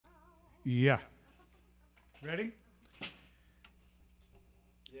Yeah. Ready?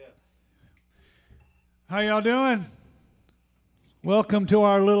 Yeah. How y'all doing? Welcome to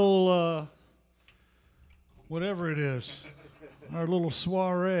our little, whatever it is, our little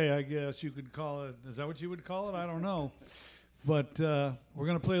soiree, I guess you could call it. Is that what you would call it? I don't know. But we're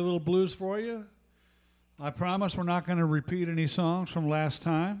going to play a little blues for you. I promise we're not going to repeat any songs from last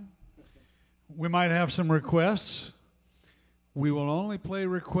time. We might have some requests. We will only play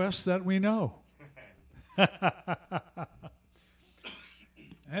requests that we know.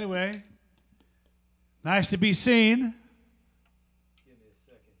 Anyway, nice to be seen. Give me a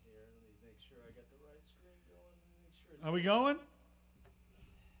second here. Let me make sure I got the right screen going. Make sure Are we going?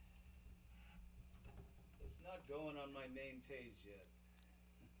 it's not going on my main page yet.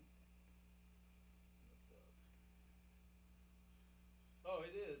 Oh,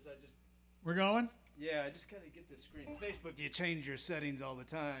 it is. We're going? Yeah, I just gotta get the screen. Facebook, you change your settings all the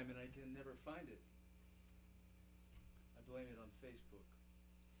time, and I can never find it. I blame it on Facebook.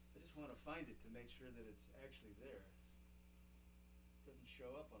 I just want to find it to make sure that it's actually there. It doesn't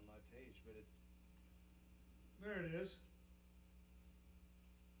show up on my page, but it's There it is.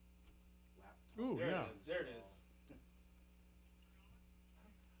 Ooh, there. yeah. It is. There it is.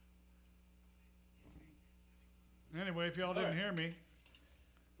 Anyway, if y'all didn't hear me,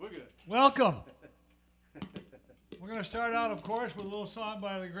 We're good. welcome. We're going to start out, of course, with a little song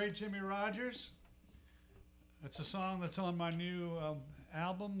by the great Jimmy Rogers. It's a song that's on my new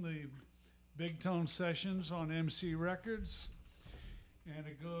album, the Big Tone Sessions on MC Records. And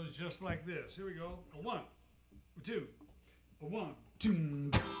it goes just like this. Here we go. A one, a two, a one,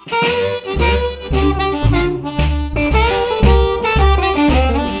 two.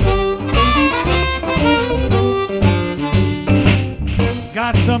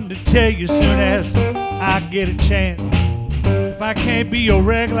 Got something to tell you soon as I get a chance. If I can't be your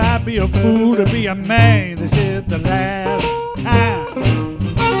regular, I'll be a fool to be a man. This is the last time.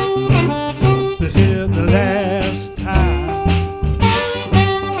 This is the last time.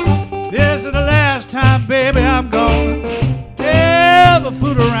 This is the last time, baby, I'm gonna ever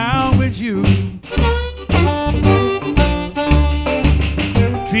fool around with you.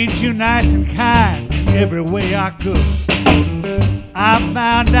 Treat you nice and kind every way I could. I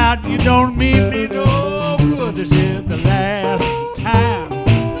found out you don't mean me no good. This is the last time.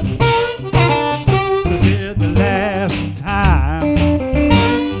 This is the last time.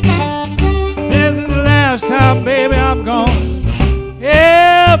 This is the last time, baby, I'm gonna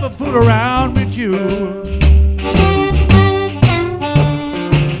ever fool around with you.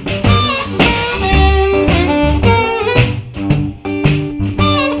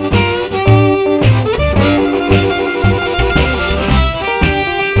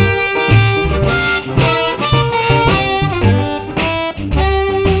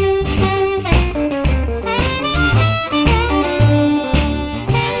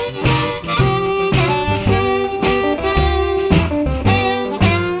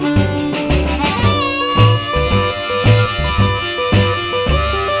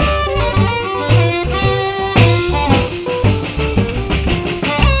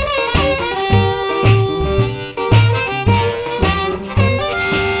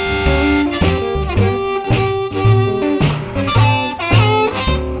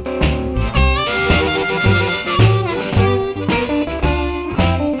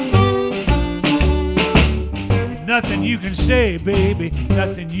 Nothing you can say, baby,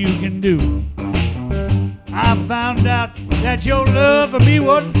 nothing you can do. I found out that your love for me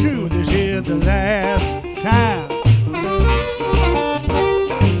wasn't true. This is the last time.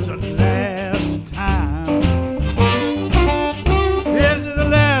 It's the last time. This is the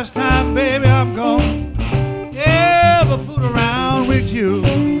last time, baby, I'm gonna ever fool around with you.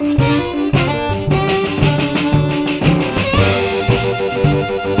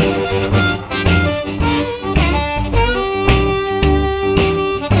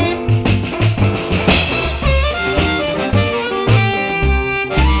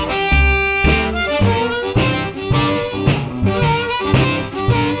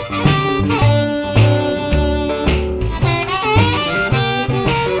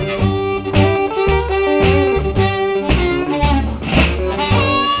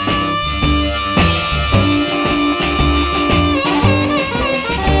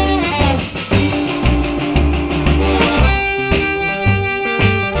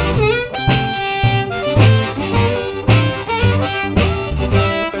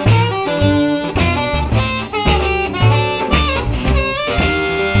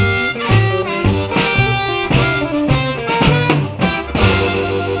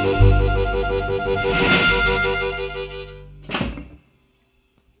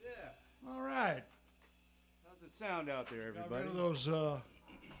 sound out there, Got everybody? rid of those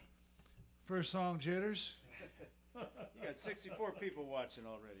first song jitters. You got 64 people watching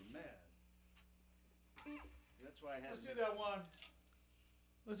already, man. That's why I had Let's to do make- that one.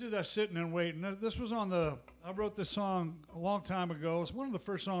 Let's do that sitting and waiting. This was on the. I wrote this song a long time ago. It's one of the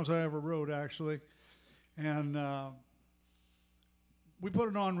first songs I ever wrote, actually, and we put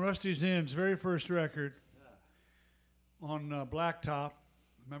it on Rusty Zinn's very first record on Blacktop.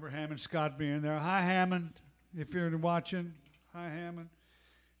 Remember Hammond Scott being there. Hi, Hammond, if you're watching. Hi, Hammond.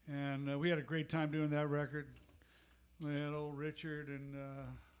 And we had a great time doing that record. We had old Richard and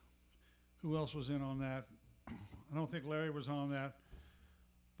who else was in on that? I don't think Larry was on that.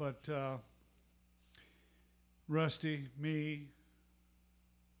 But Rusty, me,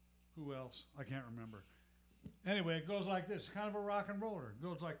 who else? I can't remember. Anyway, it goes like this. Kind of a rock and roller. It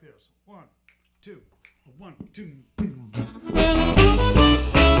goes like this. 1, 2, 1, 2.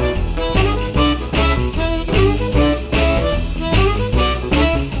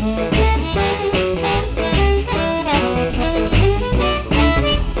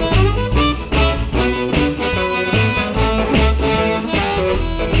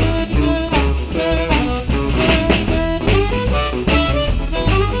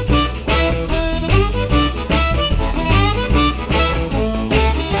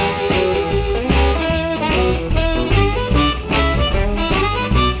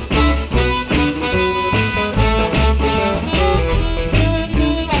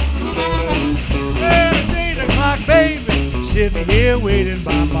 Sitting here waiting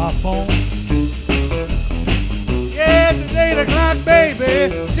by my phone. Yeah, it's 8 o'clock,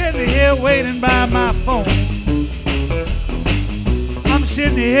 baby. Sitting here waiting by my phone. I'm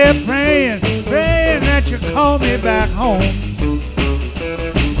sitting here praying, praying that you call me back home.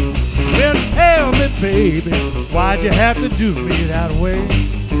 Well, tell me, baby, why'd you have to do me that way?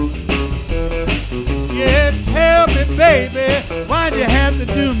 Yeah, tell me, baby, why'd you have to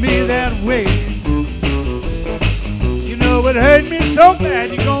do me that way? It hurt me so bad,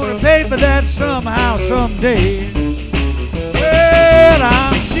 you're gonna pay for that somehow, someday. Well,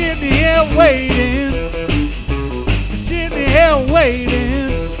 I'm sitting here waiting, sitting here waiting,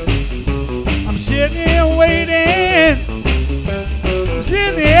 I'm sitting here waiting, I'm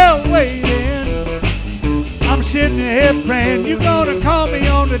sitting here waiting, I'm sitting here praying you're gonna call me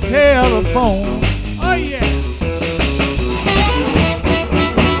on the telephone. Oh yeah.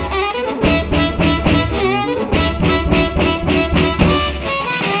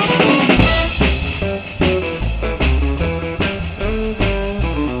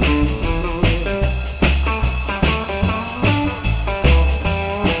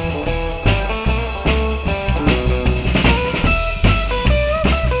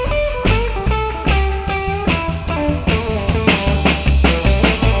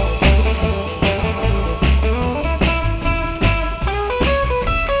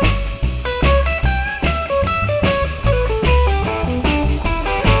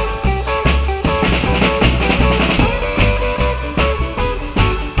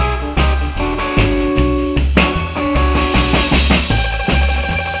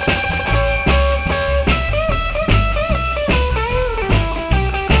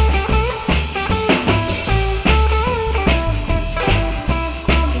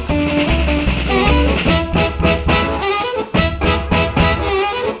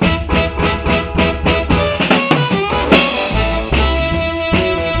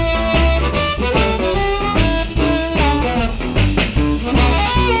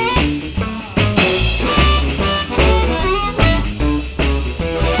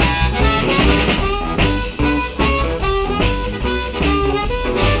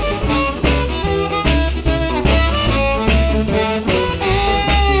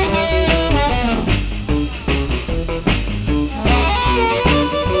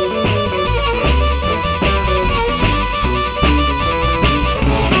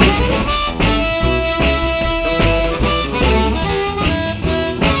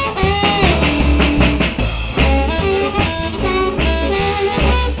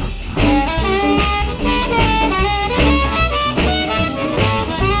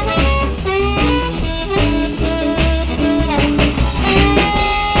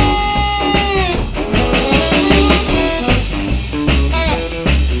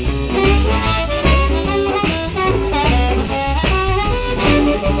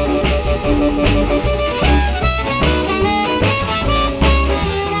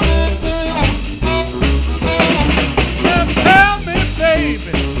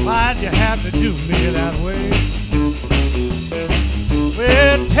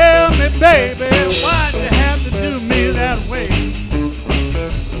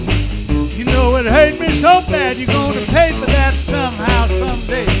 so bad you're gonna pay for that somehow,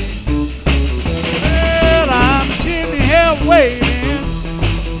 someday. Well, I'm sitting here waiting,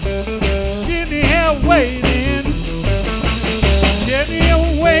 sitting here waiting, sitting here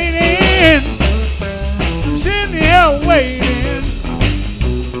waiting, I'm sitting here waiting,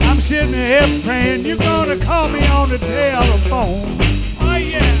 I'm sitting here praying you're gonna call me on the telephone. Oh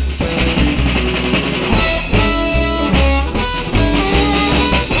yeah.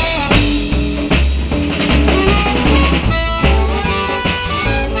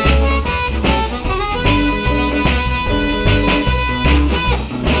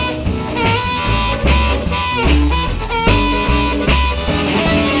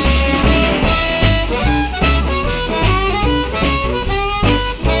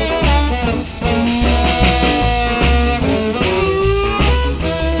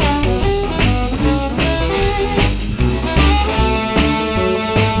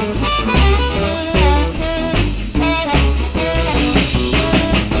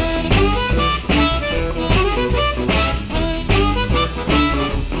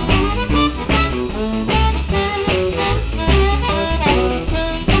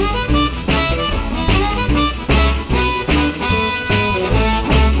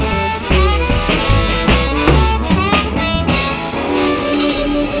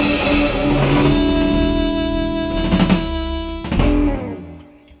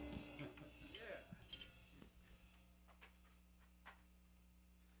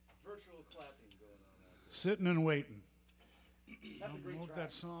 Sitting and waiting. That's a great I wrote track.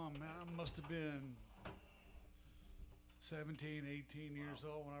 that song, man. I must have been 17, 18 years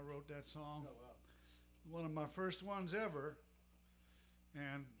old when I wrote that song. Oh, wow. One of my first ones ever.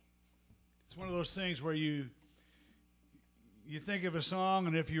 And it's one of those things where you think of a song,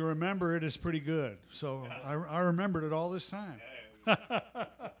 and if you remember it, it's pretty good. So I remembered it all this time. What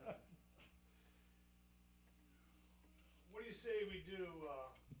do you say we do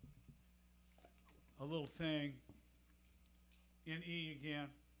a little thing in E again?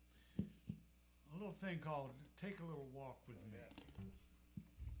 A little thing called Take a Little Walk with Me.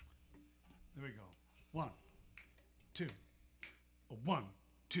 There we go. 1, 2. 1,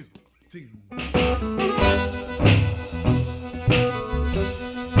 2, 3.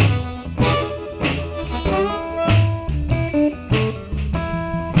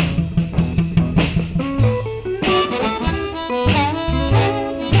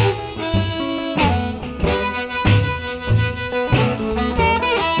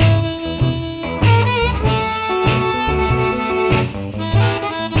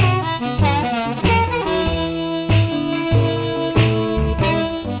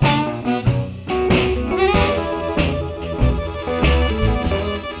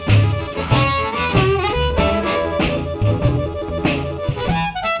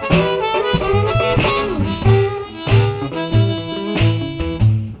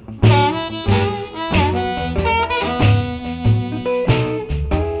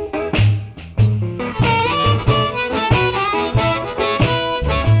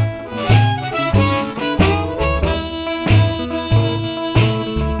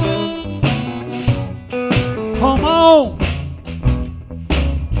 Come on,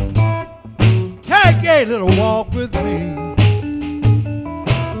 take a little walk with me.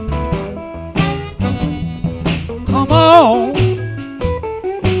 Come on,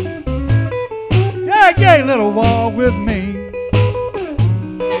 take a little walk with me.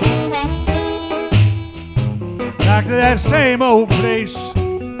 Back to that same old place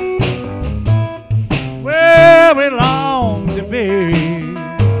where we long to be.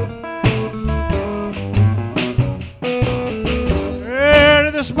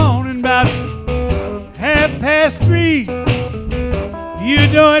 This morning about 3:30, you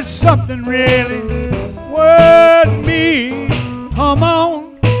doing something really worth me. Come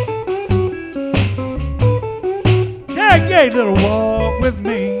on, take a little walk with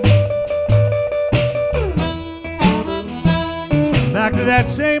me. Back to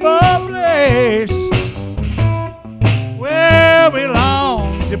that same old place where we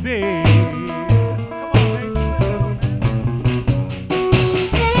long to be.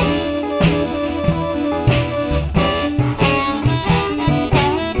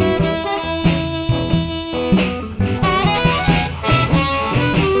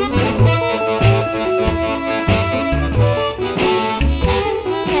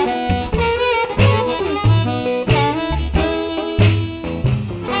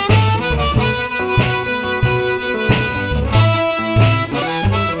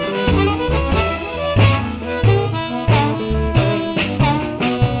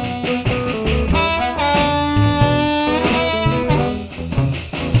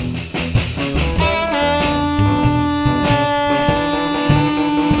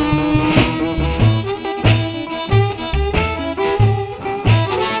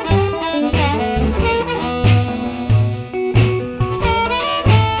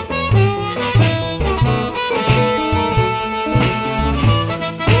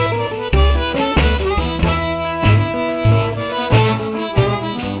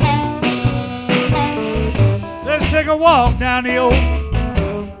 down the old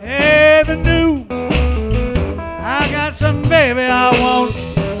avenue. I got some baby I want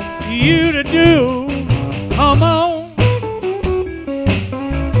you to do. Come on,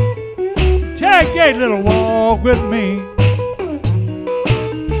 take a little walk with me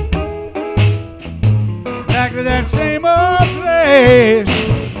back to that same old place,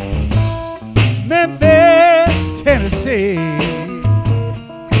 Memphis, Tennessee.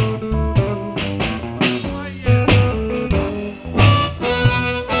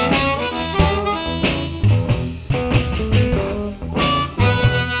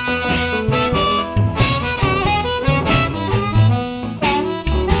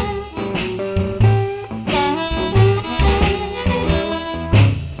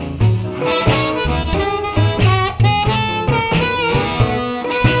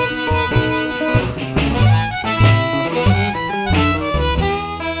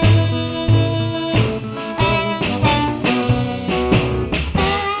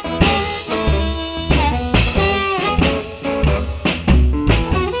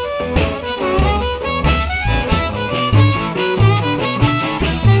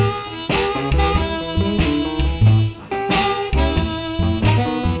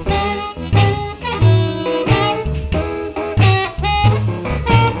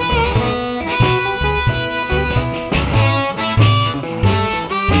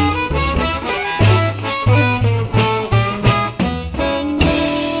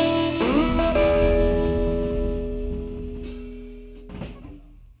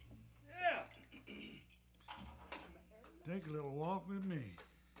 Take a little walk with me. You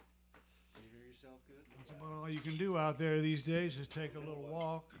hear yourself good? That's about all you can do out there these days is take a little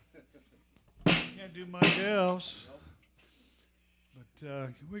walk. Can't do much else.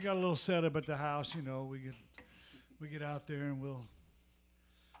 But we got a little setup at the house, you know. We get out there and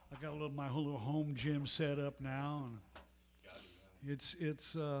I got my whole little home gym set up now, and it's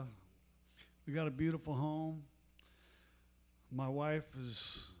we got a beautiful home. My wife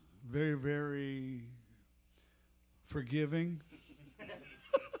is very, very forgiving.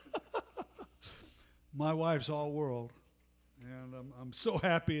 My wife's all world, and I'm so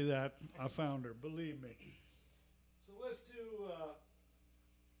happy that I found her, believe me. So let's do a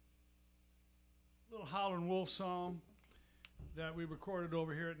little Howlin' Wolf song that we recorded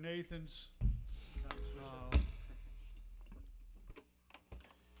over here at Nathan's.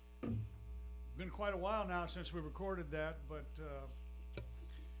 Been quite a while now since we recorded that, but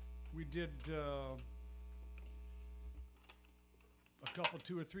we did a couple,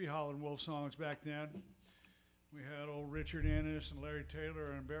 2 or 3 Howlin' Wolf songs back then. We had old Richard Ennis and Larry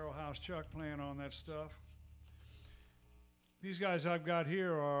Taylor and Barrel House Chuck playing on that stuff. These guys I've got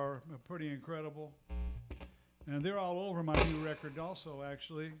here are pretty incredible, and they're all over my new record also,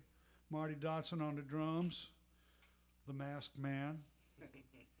 actually. Marty Dotson on the drums, The Masked Man,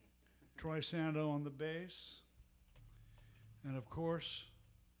 Troy Sando on the bass, and of course,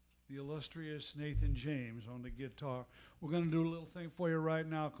 the illustrious Nathan James on the guitar. We're going to do a little thing for you right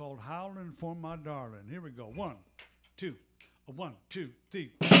now called Howlin' for My Darling. Here we go. 1, 2, 1, 2,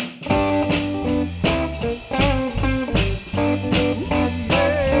 3.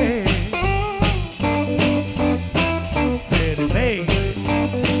 Yeah. Pretty baby,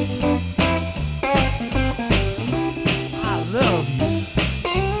 I love you.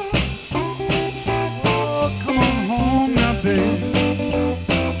 Oh, come on home now, baby.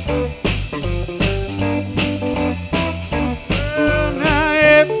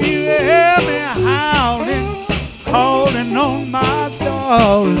 Calling on my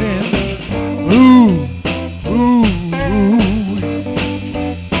darling. Ooh, ooh, ooh.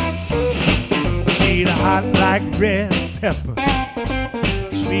 She's hot like red pepper,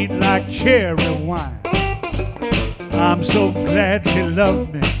 sweet like cherry wine. I'm so glad she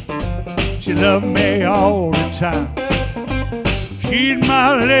loved me. She loved me all the time. She's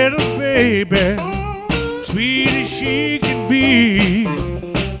my little baby, sweet as she can be.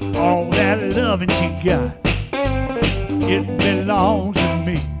 All that loving she got, it belongs to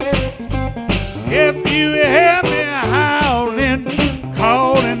me. If you hear me howling,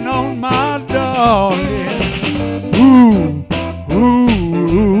 calling on my darling, ooh, ooh,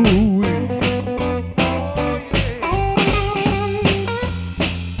 ooh.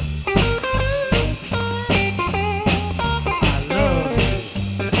 I love you.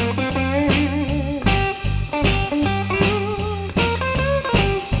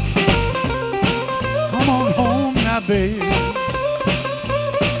 Come on home now, baby.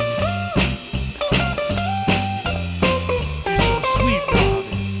 You're so sweet, darling.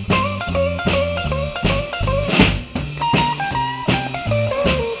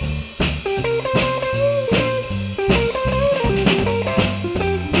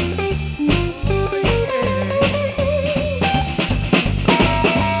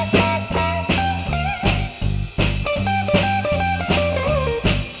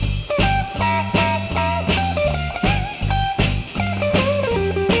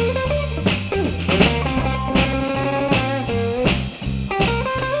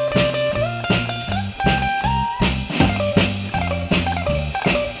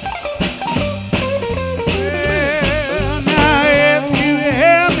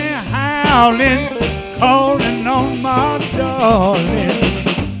 howling, calling on my darling.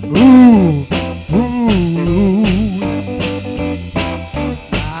 Ooh, ooh.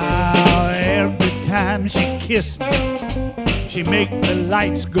 Now every time she kiss me, she make the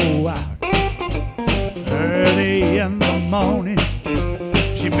lights go out. Early in the morning,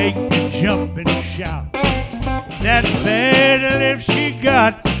 she make me jump and shout. That bad lift she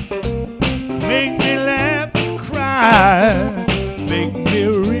got make me laugh and cry, make me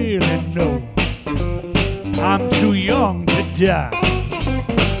really know I'm too young to die.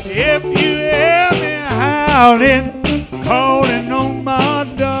 If you hear me howling, calling on my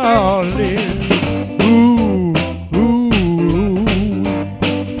darling, ooh, ooh,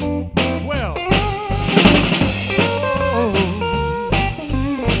 12. Oh.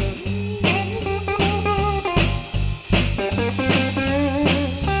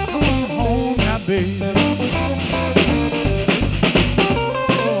 Come on home now, baby.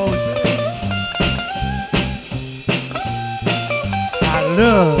 Oh, I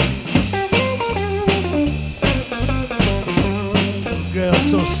love girl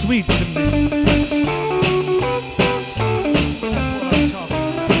so sweet to me. That's what I'm talking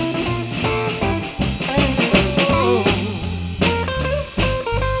about. Oh.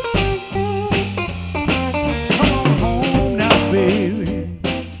 Come on home now, baby.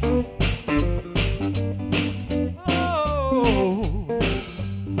 Oh.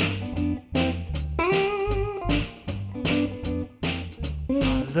 I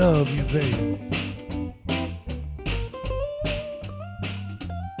love you, baby.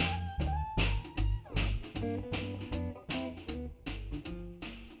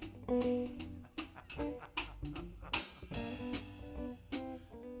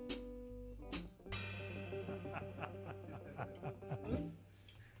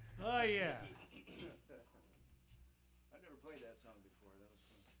 Oh yeah, I've never played that song before. That was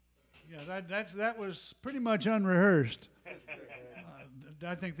fun. yeah. That was pretty much unrehearsed.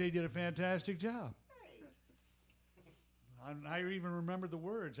 I think they did a fantastic job. I even remember the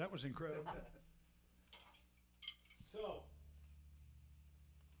words. That was incredible. So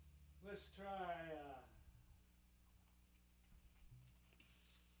let's try.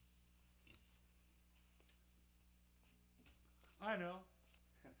 I know.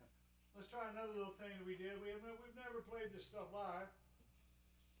 Let's try another little thing that we did. We've never played this stuff live.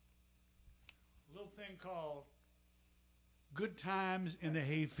 A little thing called "Good Times in the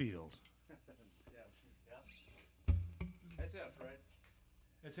Hayfield." Yeah. That's F, right?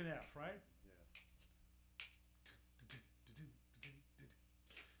 It's an F, right?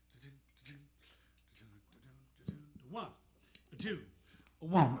 One, two,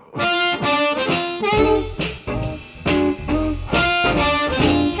 one.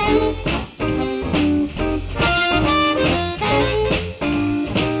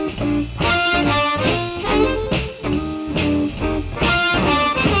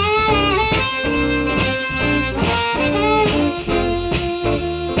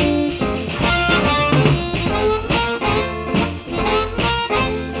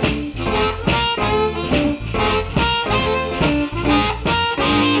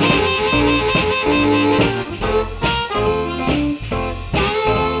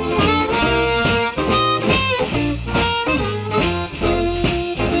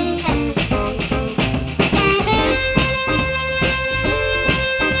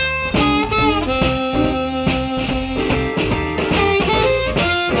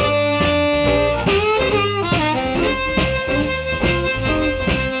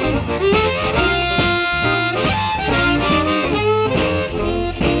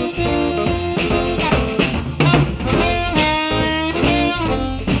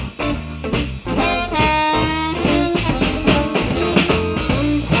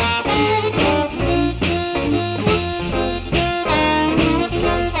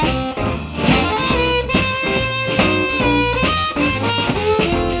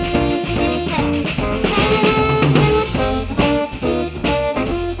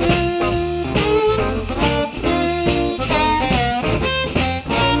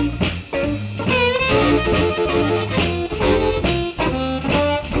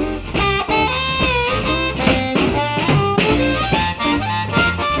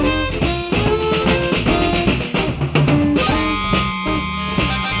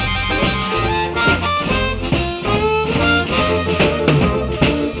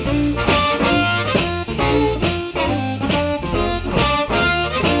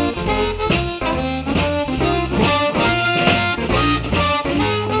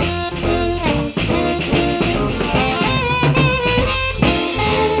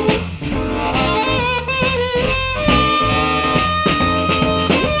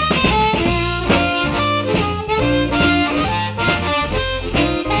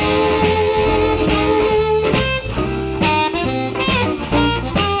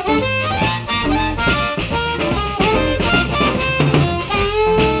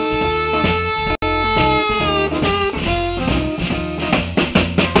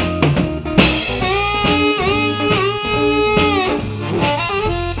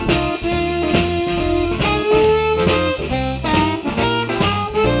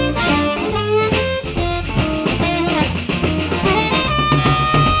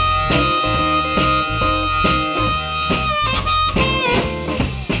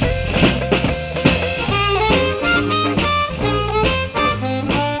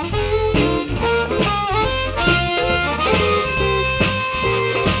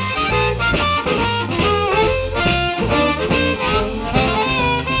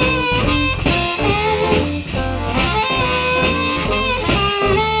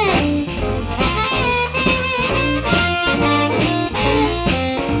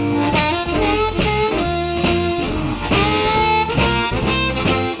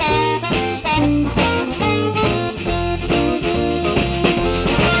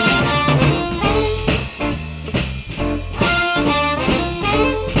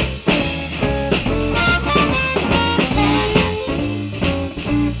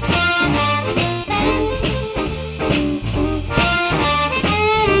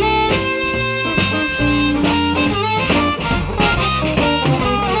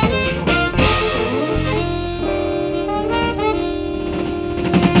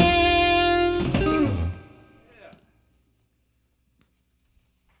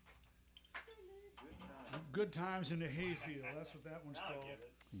 Good Times in the Hayfield. That's what that one's Now I called. get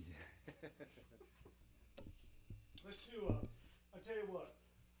it. Let's do I tell you what.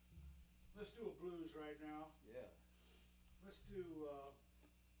 Let's do a blues right now. Yeah. Let's do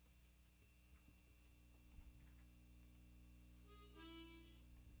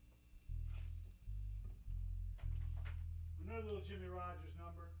another little Jimmy Rogers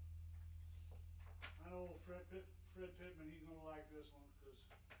number. I know Fred Pittman, he's gonna like this one because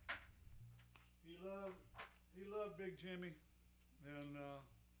he loved Big Jimmy, and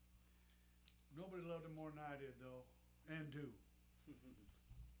nobody loved him more than I did, though, and do.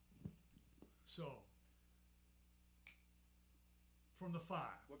 So, from the 5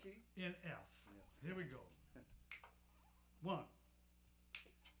 What key? in F. Yeah. Here we go. 1,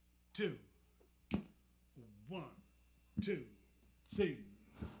 2, 1, 2, 3.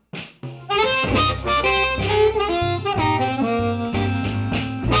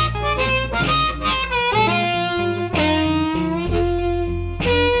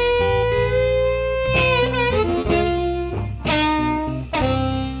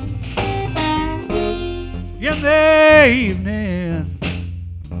 In the evening,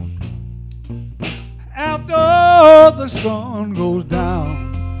 after the sun goes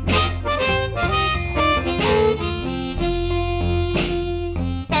down,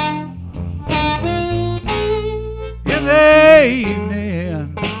 in the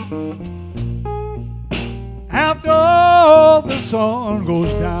evening, after the sun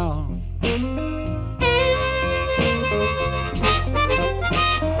goes down,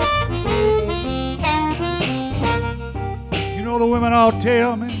 you know the women all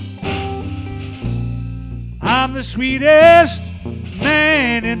tell me I'm the sweetest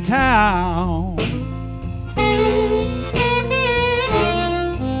man in town.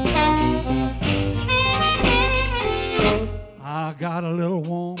 I got a little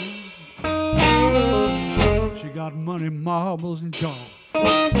woman, she got money, marbles, and chalk.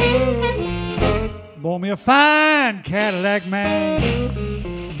 Bought me a fine Cadillac, man,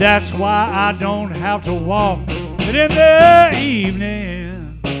 that's why I don't have to walk. But in the evening,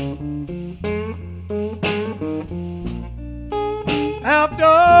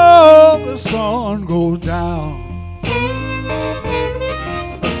 after the sun goes down,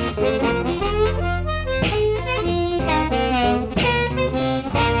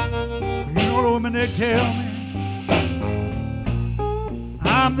 you know the women, they tell me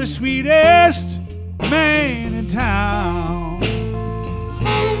I'm the sweetest man in town.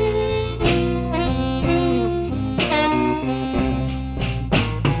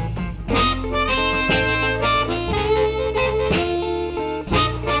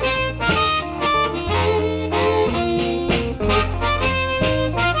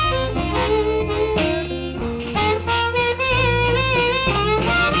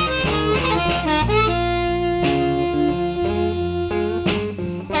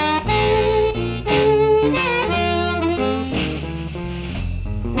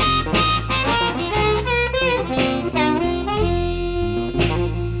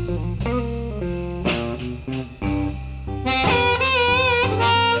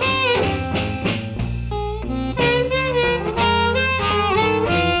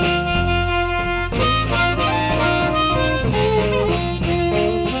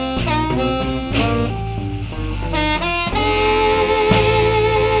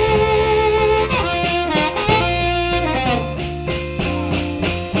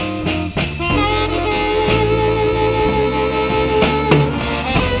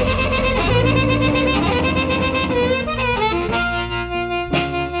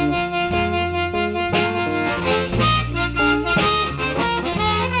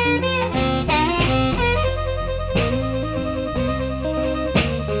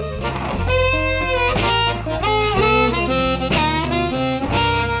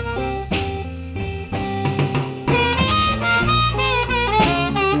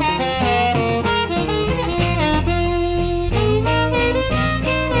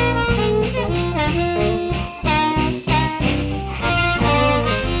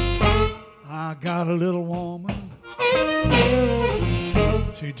 Got a little woman,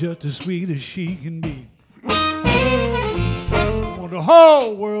 she's just as sweet as she can be. I want the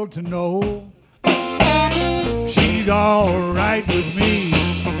whole world to know she's all right with me.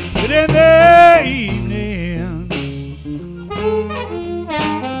 But in the evening,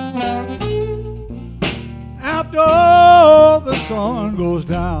 after the sun goes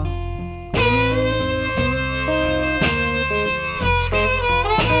down,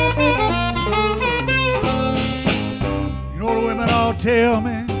 women all tell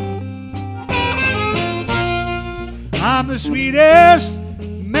me I'm the sweetest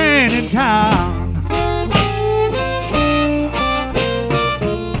man in town.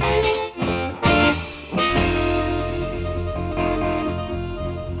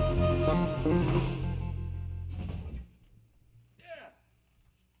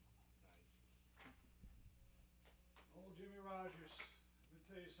 Rogers, let me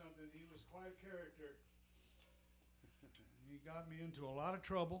tell you something, he was quite a character. He got me into a lot of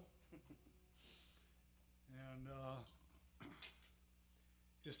trouble. And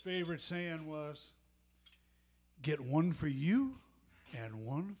his favorite saying was, "Get one for you and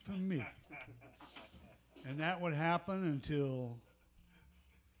one for me." And that would happen until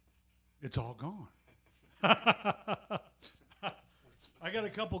it's all gone. I got a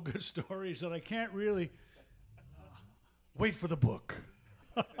couple good stories that I can't really wait for the book.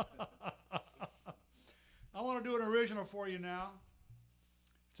 I want to do an original for you now.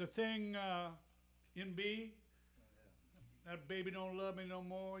 It's a thing in B. That Baby Don't Love Me No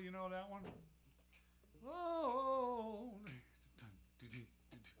More. You know that one? Oh.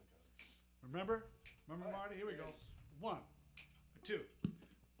 Remember? Remember, Marty? Here we go. 1, 2.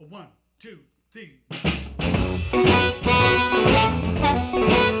 1, 2, 3.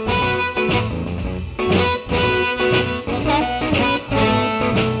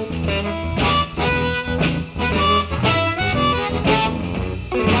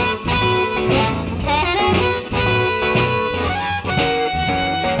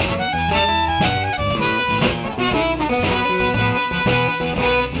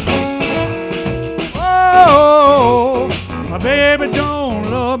 Baby don't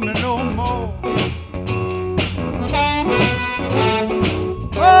love me no more.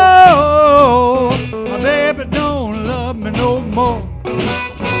 Oh, my baby don't love me no more.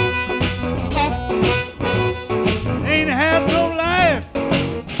 Ain't had no life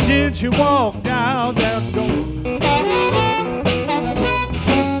since you walked out that door.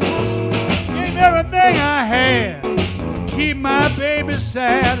 Gave everything I had, keep my baby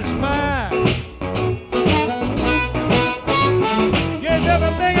satisfied.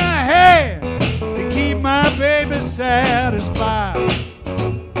 Everything I had to keep my baby satisfied.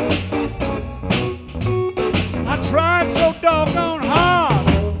 I tried so doggone hard,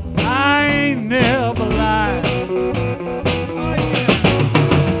 I ain't never lied. Oh, yeah.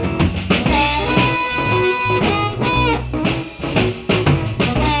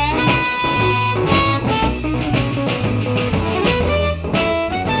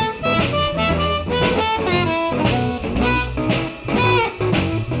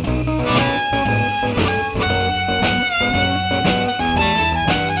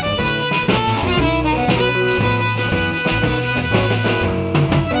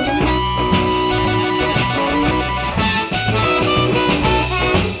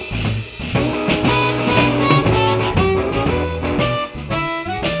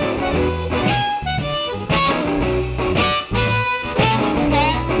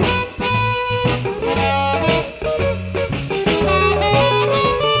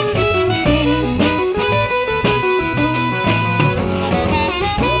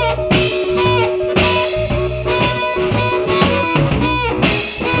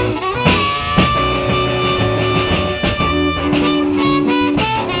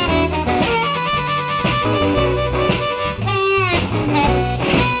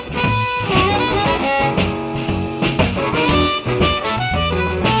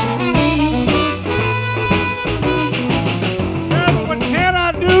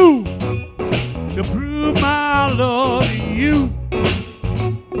 To prove my love to you.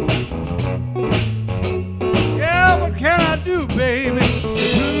 Yeah, what can I do, baby,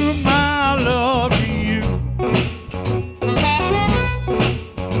 to prove my love to you?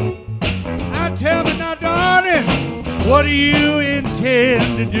 Now tell me now, darling, what do you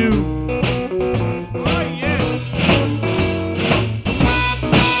intend to do? Oh, yeah.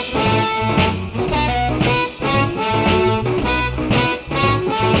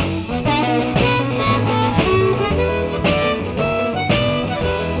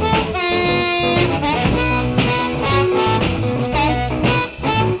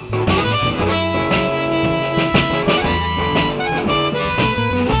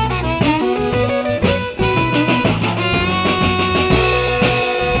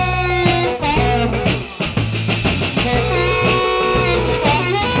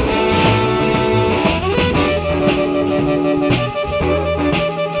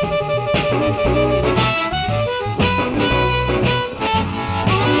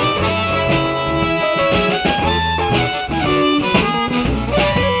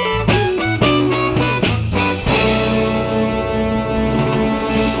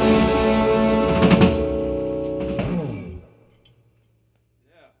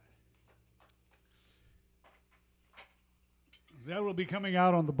 That will be coming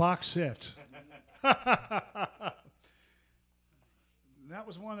out on the box set. That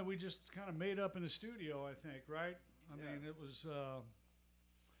was one that we just kind of made up in the studio, I think, right? I mean, it was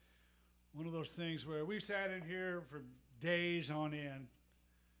one of those things where we sat in here for days on end,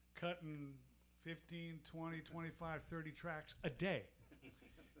 cutting 15, 20, 25, 30 tracks a day.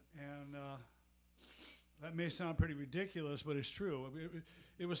 And that may sound pretty ridiculous, but it's true.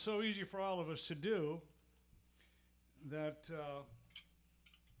 It was so easy for all of us to do that,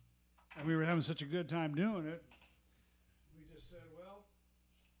 and we were having such a good time doing it, we just said, well,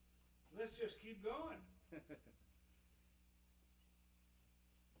 let's just keep going.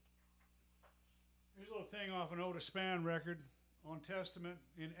 Here's a little thing off an Otis Spann record on Testament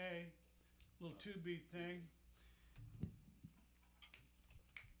in A, little 2-beat thing.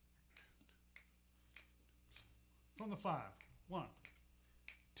 From the 5. 1,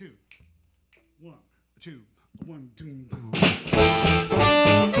 2, 1, 2, 1, 2.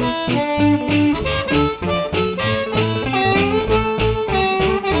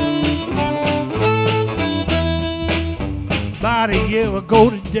 About a year ago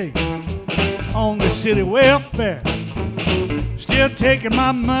today, on the city welfare, still taking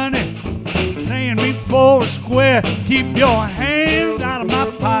my money, paying me for a square. Keep your hand out of my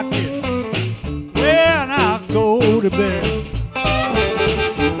pocket when I go to bed.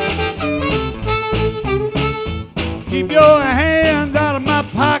 Keep your hand out of my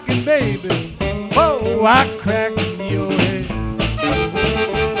pocket, baby. Whoa, I crack your head.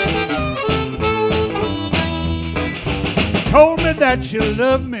 Told me that you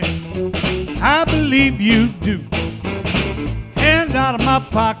love me, I believe you do. Hand out of my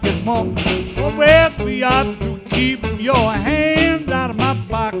pocket, woman, or where we are to keep your hand out of my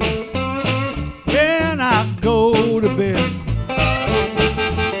pocket when I go to bed.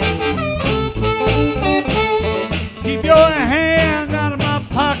 Keep your hand out of my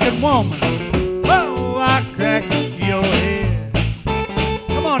pocket, woman. Whoa, I crack your head.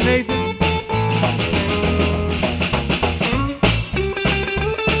 Come on, Nathan.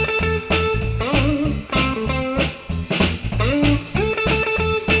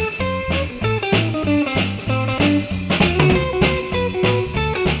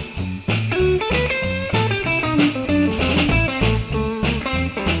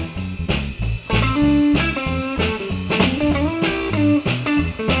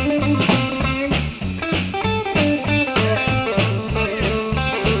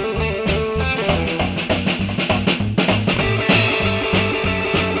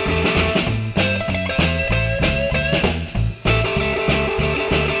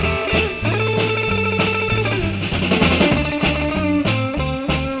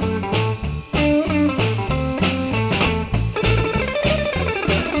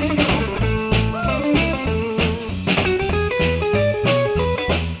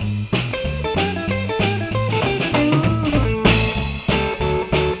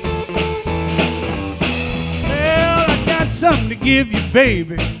 Something to give you,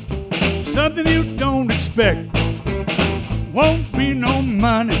 baby, something you don't expect. Won't be no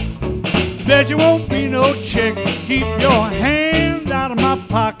money, bet you won't be no check. Keep your hand out of my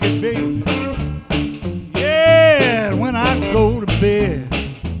pocket, baby. Yeah, when I go to bed.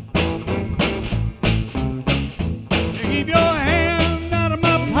 Keep your hand out of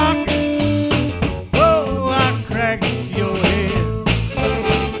my pocket. Oh, I crack your head.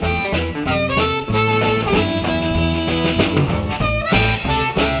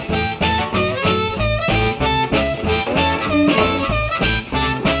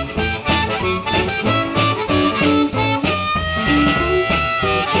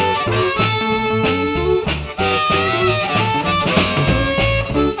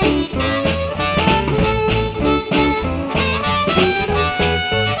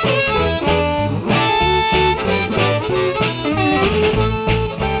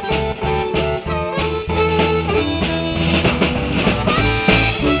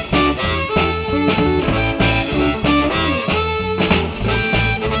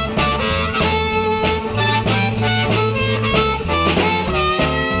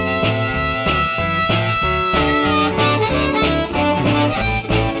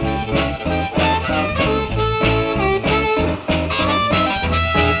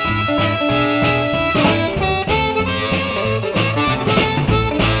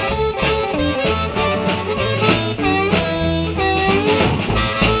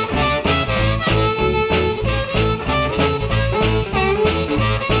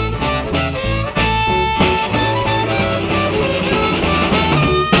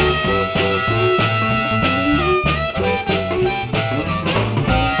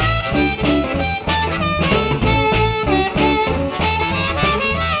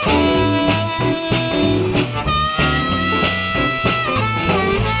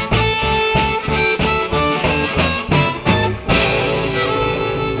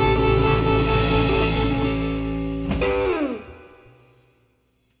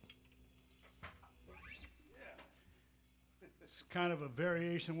 kind of a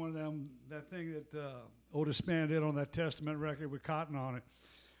variation, one of them, that thing that Otis Spann did on that Testament record with Cotton on it.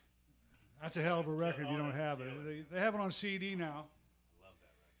 That's a hell of a record. You don't have it. They have it on CD now. Love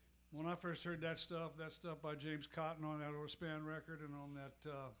that record. When I first heard that stuff by James Cotton on that Otis Spann record and on that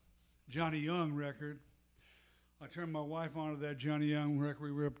Johnny Young record, I turned my wife onto that Johnny Young record.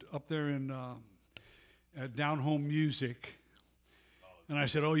 We were up there in at Down Home Music. And I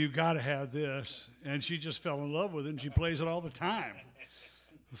said, oh, you got to have this. And she just fell in love with it, and she plays it all the time.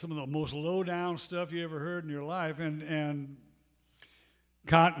 Some of the most low-down stuff you ever heard in your life. And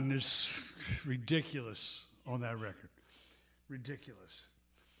Cotton is ridiculous on that record. Ridiculous.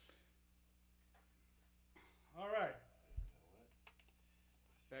 All right.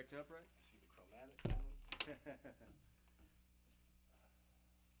 Backed up, right? See the chromatic.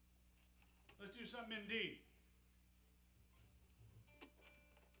 Let's do something in D.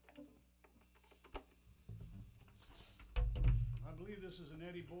 I believe this is an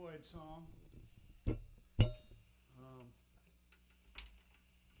Eddie Boyd song.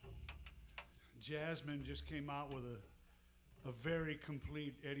 Jasmine just came out with a very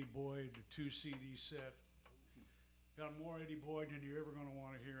complete Eddie Boyd 2 CD set. Got more Eddie Boyd than you're ever going to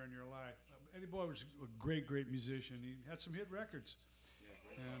want to hear in your life. Eddie Boyd was a great, great musician. He had some hit records. Yeah,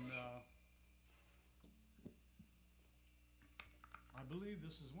 And I believe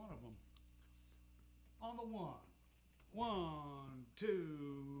this is one of them. On the one. 1,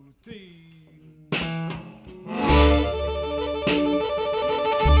 2, 3.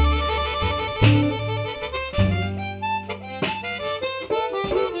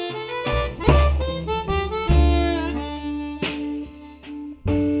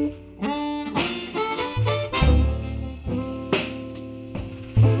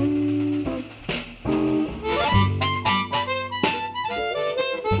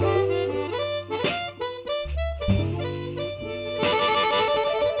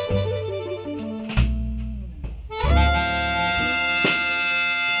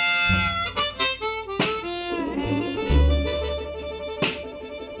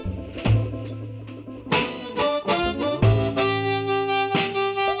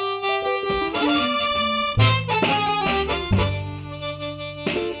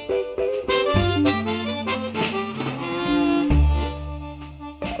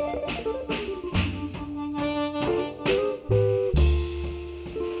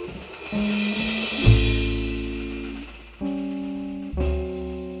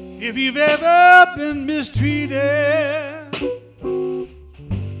 If you've ever been mistreated,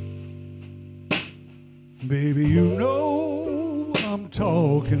 baby, you know what I'm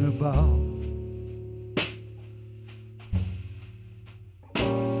talking about.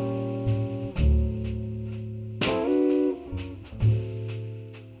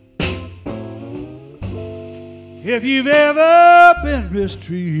 If you've ever been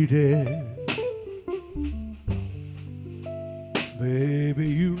mistreated, baby,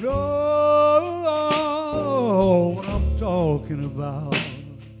 you know what I'm talking about.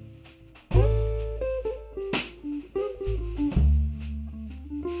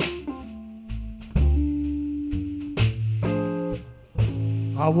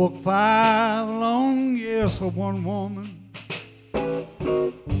 I worked 5 long years for one woman.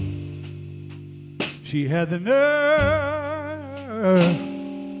 She had the nerve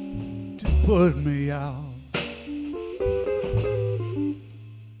to put me out.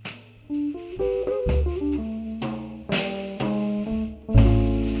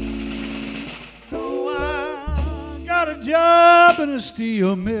 Job in a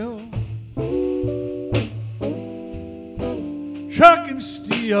steel mill, trucking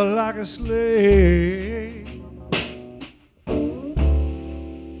steel like a slave.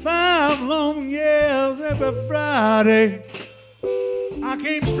 5 long years every Friday, I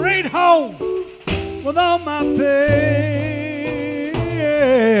came straight home with all my pay.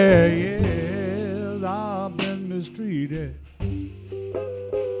 Yes, I've been mistreated.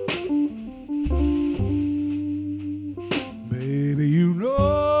 Baby, you know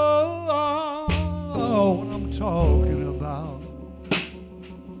what I'm talking about.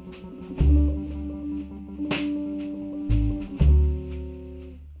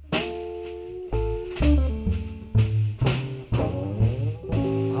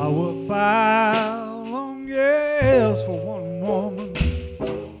 I worked 5 long years for one woman.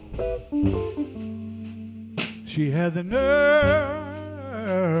 She had the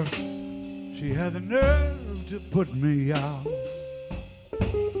nerve, to put me out.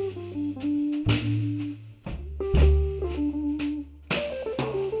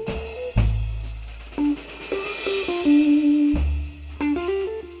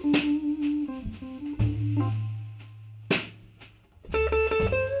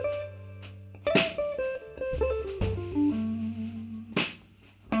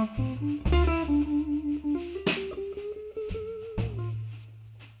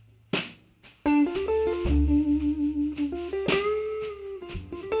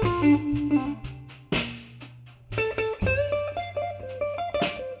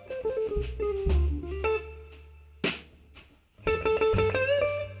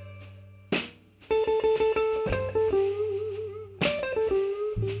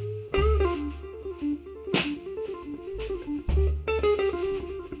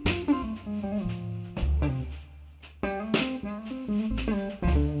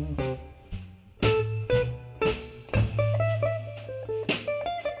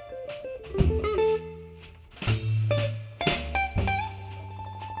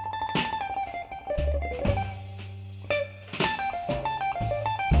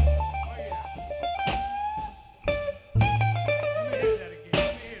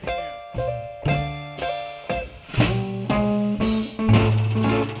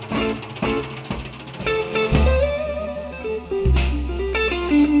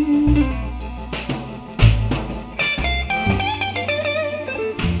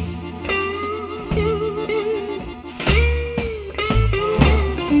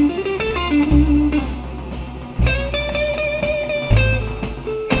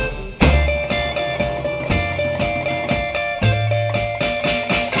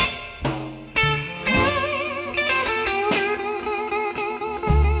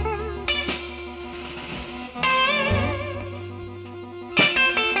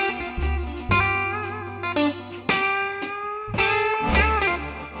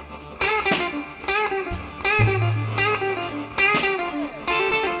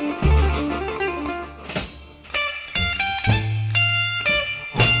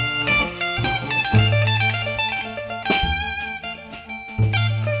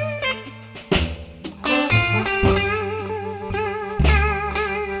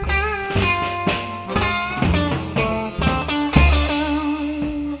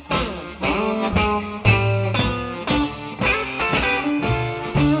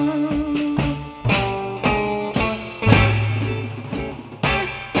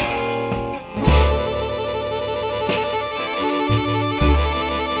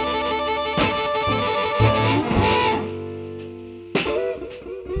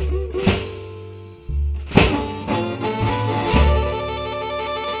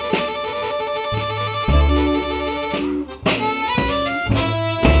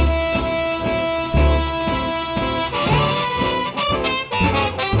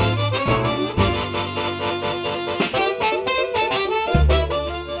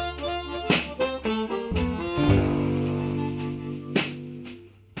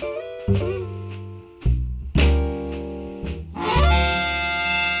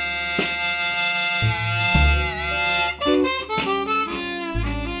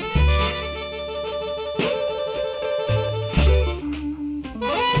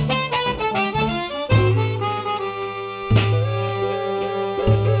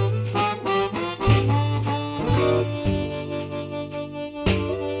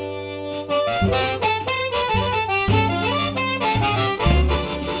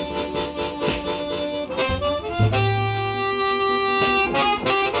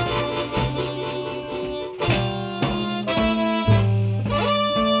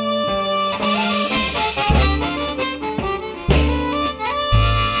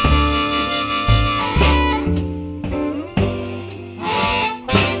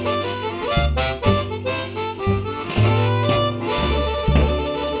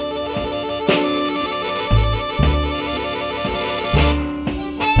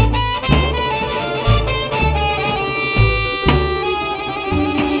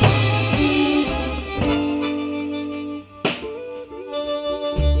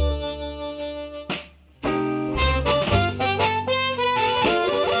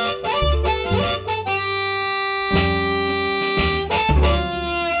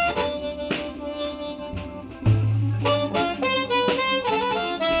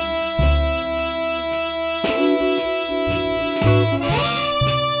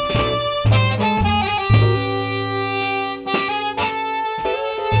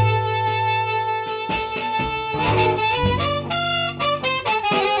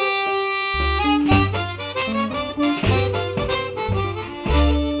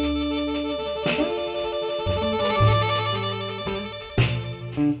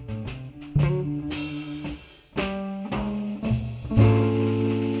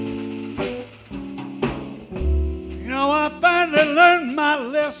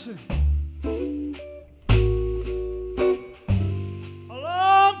 listen. A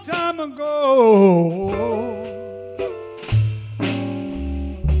long time ago,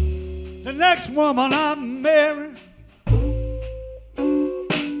 the next woman I marry,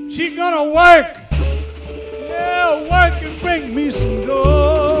 she gonna work, yeah, work and bring me some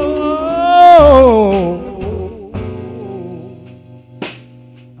dough.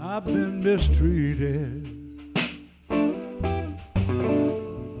 I've been mistreated.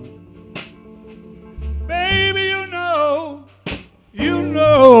 Baby, you know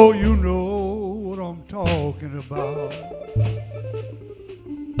what I'm talking about.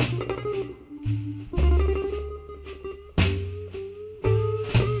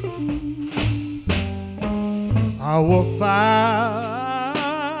 I worked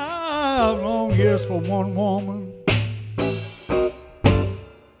 5 long years for one woman.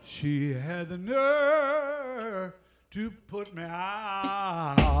 She had the nerve to put me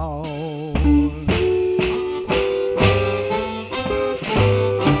out.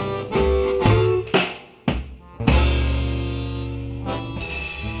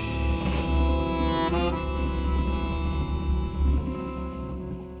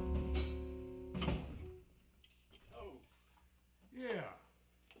 Yeah.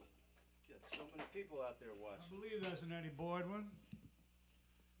 Got so many people out there I watching. believe that's an Eddie Boyd one.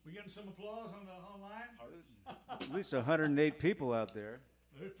 We getting some applause on the online? At least 108 people out there.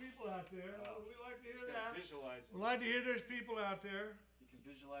 There's people out there. We like to hear that. Visualize We like to hear there's people out there. You can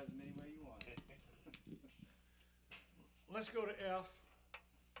visualize them any way you want. Let's go to F.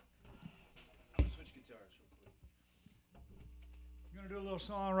 Switch guitars real quick. I'm going to do a little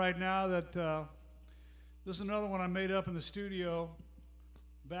song right now that this is another one I made up in the studio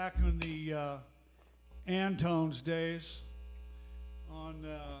back in the Antones days on,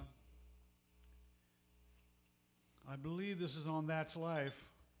 I believe this is on That's Life.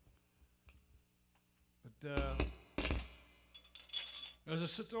 But there's a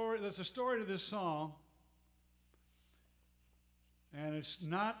story to this song, and it's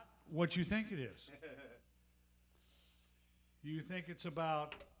not what you think it is. You think it's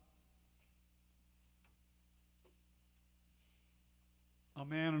about a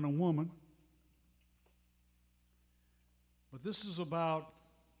man and a woman, but this is about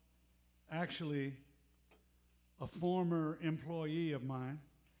actually a former employee of mine.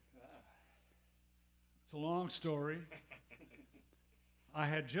 It's a long story. I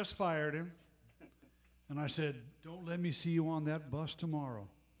had just fired him, and I said, "Don't let me see you on that bus tomorrow."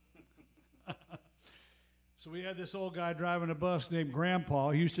 So we had this old guy driving a bus named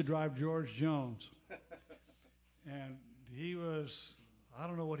Grandpa. He used to drive George Jones. And he was, I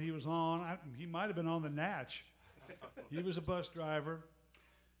don't know what he was on. He might have been on the Natch. He was a bus driver.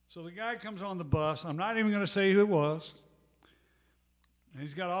 So the guy comes on the bus. I'm not even going to say who it was. And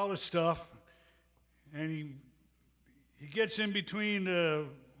he's got all his stuff. And he gets in between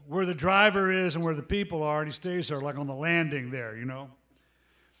where the driver is and where the people are, and he stays there like on the landing there, you know.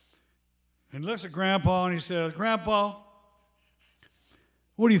 And looks at Grandpa and he says, "Grandpa,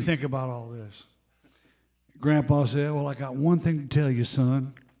 what do you think about all this?" Grandpa said, "Well, I got one thing to tell you,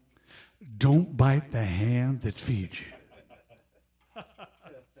 son. Don't bite the hand that feeds you."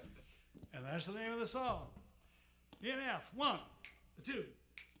 And that's the name of the song. In F. 1, 2,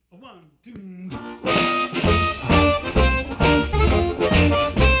 1, 2.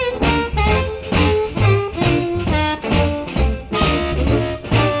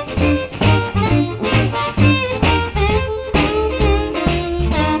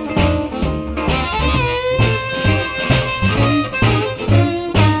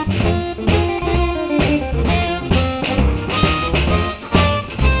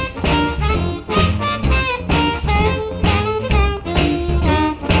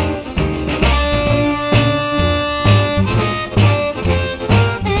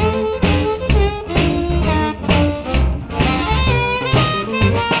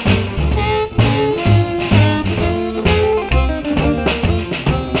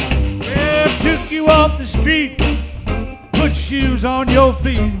 Shoes on your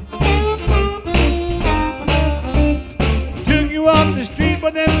feet. Took you off the street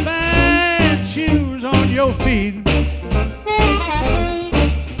with them fine shoes on your feet.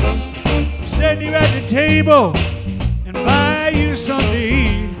 Set you at the table and buy you something to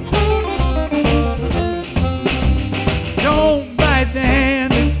eat. Don't bite the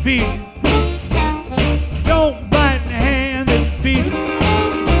hand that feeds you. Don't bite the hand that feeds you.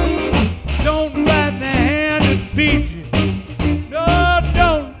 Don't bite the hand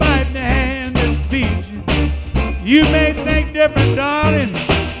that feeds you. You may think different, darling,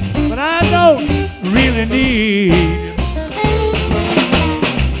 but I don't really need you.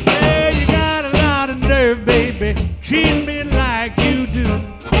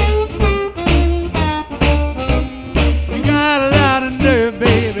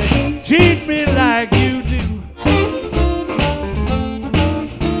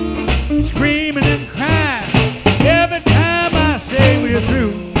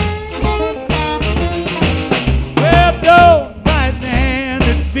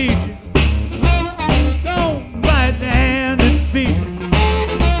 feeds you. Don't bite the hand that feeds you.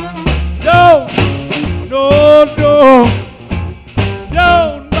 Don't, no,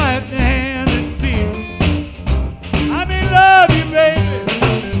 don't bite the hand that feeds you. I may love you, baby,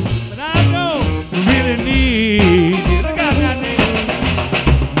 but I don't really need you. Look out that name.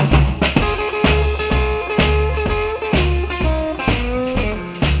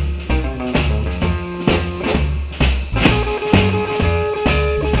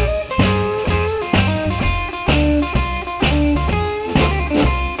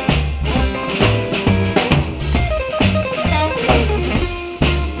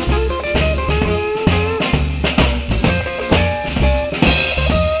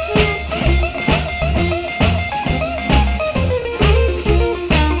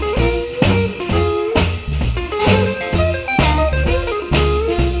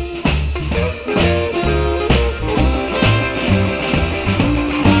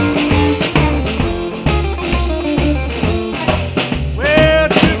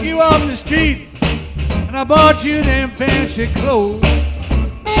 And I bought you them fancy clothes.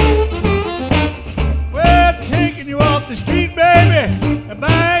 Well, taking you off the street, baby, and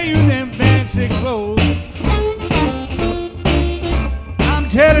buy you them fancy clothes. I'm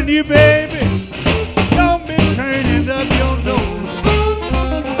telling you, baby, don't be turning up your nose.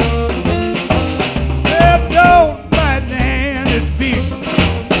 Well, don't bite the hand that feeds you.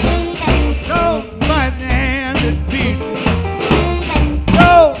 Don't bite the hand that feeds you.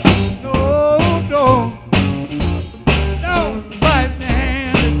 Don't bite the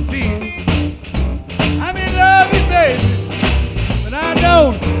hand that feeds you. I may love you, baby, but I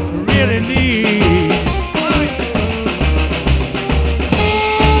don't really need you.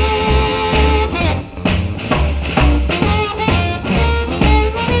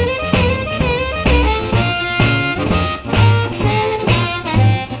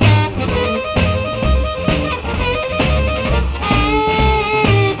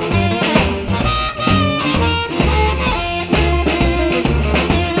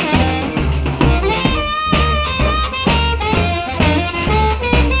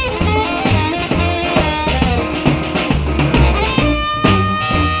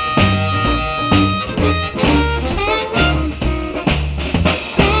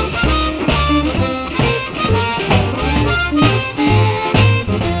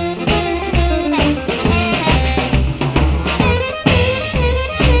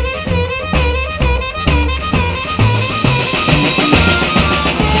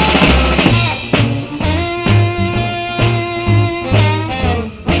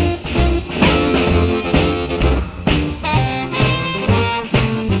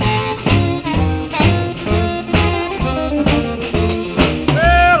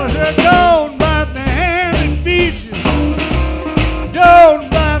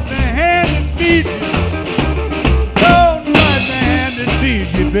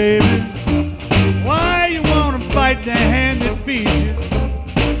 Baby, why you wanna bite the hand that feeds you?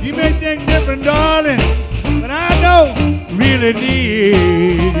 You may think different, darling, but I don't really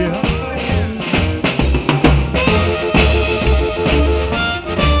need you.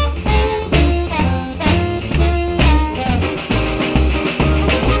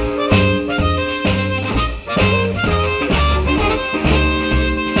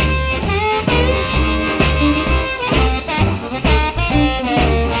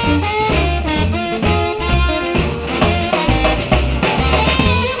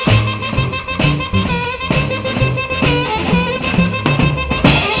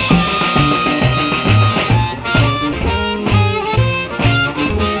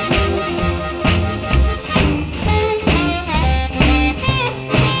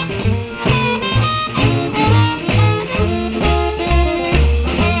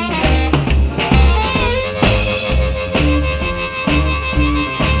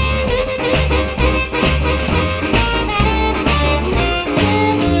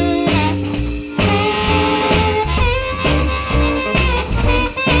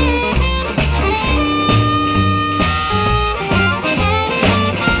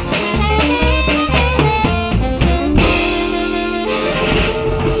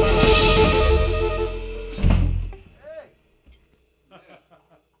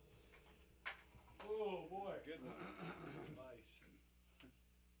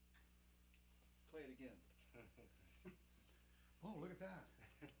 Oh, look at that.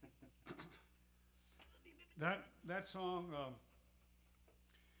 That song,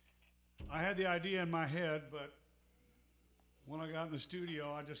 I had the idea in my head, but when I got in the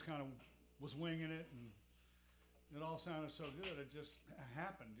studio, I just kind of was winging it, and it all sounded so good. It just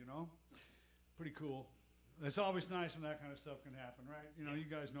happened, you know? Pretty cool. It's always nice when that kind of stuff can happen, right? You know, you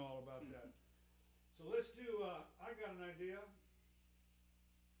guys know all about that. So let's do, I got an idea.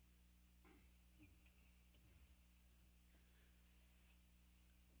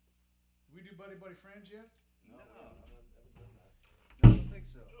 We do Buddy Buddy Friends yet? No, No. I haven't done that. No, I don't think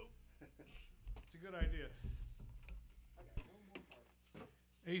so. It's a good idea. I got one more part.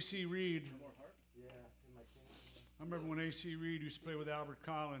 AC Reed. No more heart? Yeah, in my can. I remember when AC Reed used to play with Albert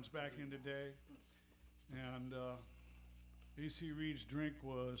Collins back in the day. And AC Reed's drink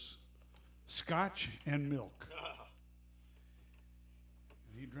was scotch and milk.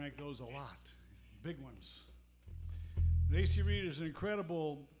 And he drank those a lot, big ones. And AC Reed is an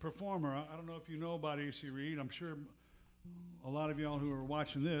incredible performer. I don't know if you know about AC Reed. I'm sure a lot of y'all who are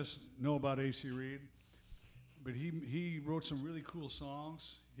watching this know about AC Reed. But he wrote some really cool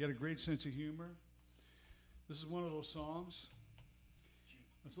songs. He had a great sense of humor. This is one of those songs.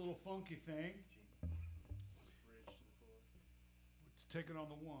 It's a little funky thing. Bridge to the floor. Let's take it on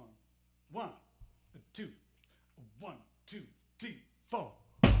the one. 1, 2, 1, 2, 3, 4.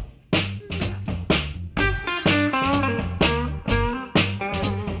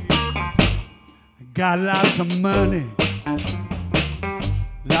 Got lots of money,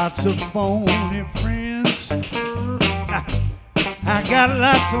 lots of phony friends. I got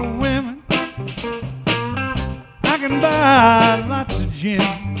lots of women, I can buy lots of gin.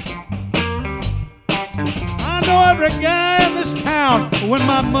 I know every guy in this town, but when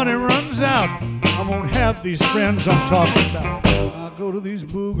my money runs out, I won't have these friends I'm talking about. I'll go to these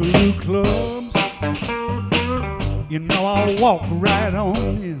boogaloo clubs, you know I'll walk right on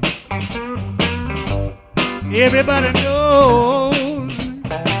in. Everybody knows me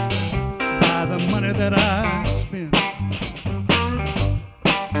by the money that I spend.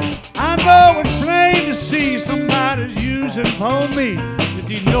 I know it's plain to see somebody's using for me. If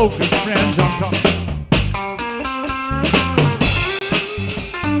you know good friends I'm talking about.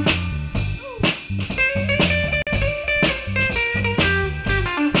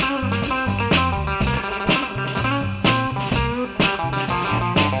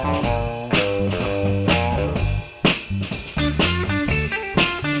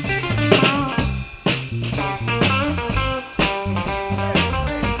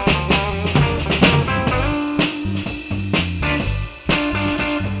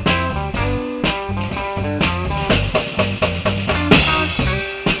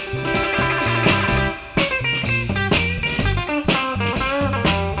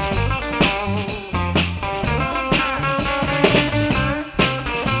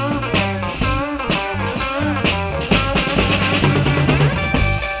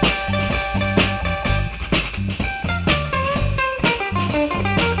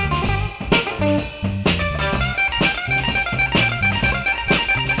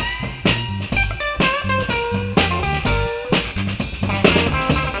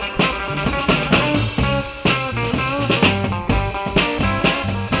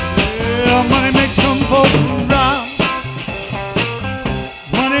 Money makes some folks rob.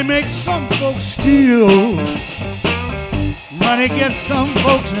 Money makes some folks steal. Money gets some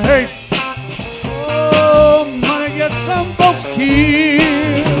folks hurt. Oh, money gets some folks killed.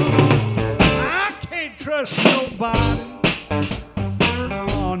 I can't trust nobody.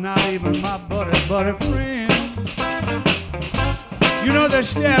 No, not even my buddy friend. You know they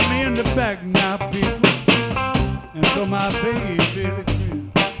stabbed me in the back now, people, and so my baby the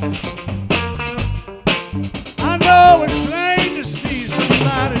grin. I know it's plain to see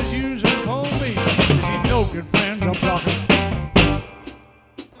somebody's using for me. Is he no good friends I'm talking?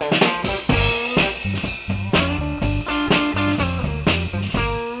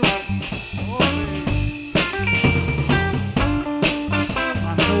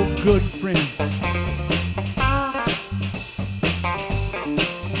 My no good friends.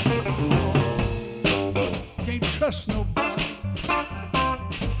 Can't trust nobody.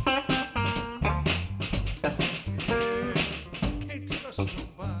 Can't trust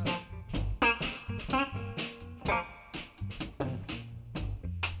nobody.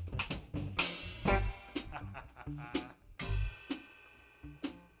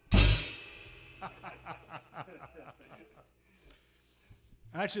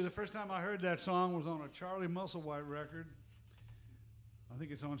 Actually, the first time I heard that song was on a Charlie Musselwhite record. I think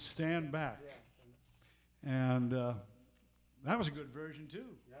it's on Stand Back. And that was a good version, too.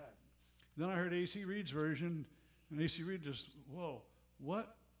 Yeah. Then I heard AC Reed's version, and AC Reed just, whoa,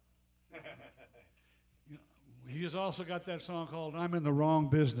 what? You know, he has also got that song called I'm in the Wrong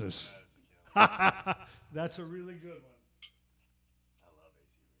Business. That's a really good one. I love AC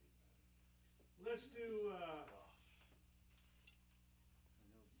Reed. Let's do, I know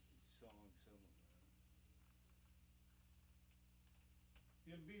the song somewhere.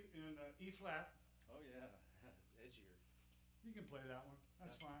 in E flat. Oh yeah, edgier. You can play that one.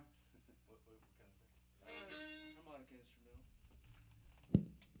 That's fine. What kind of thing? Harmonica instrumental.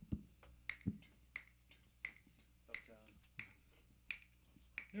 Uptown.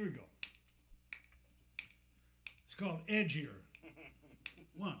 There we go. It's called Edgier.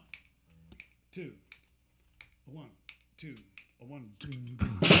 1, 2, 1, 2, 1,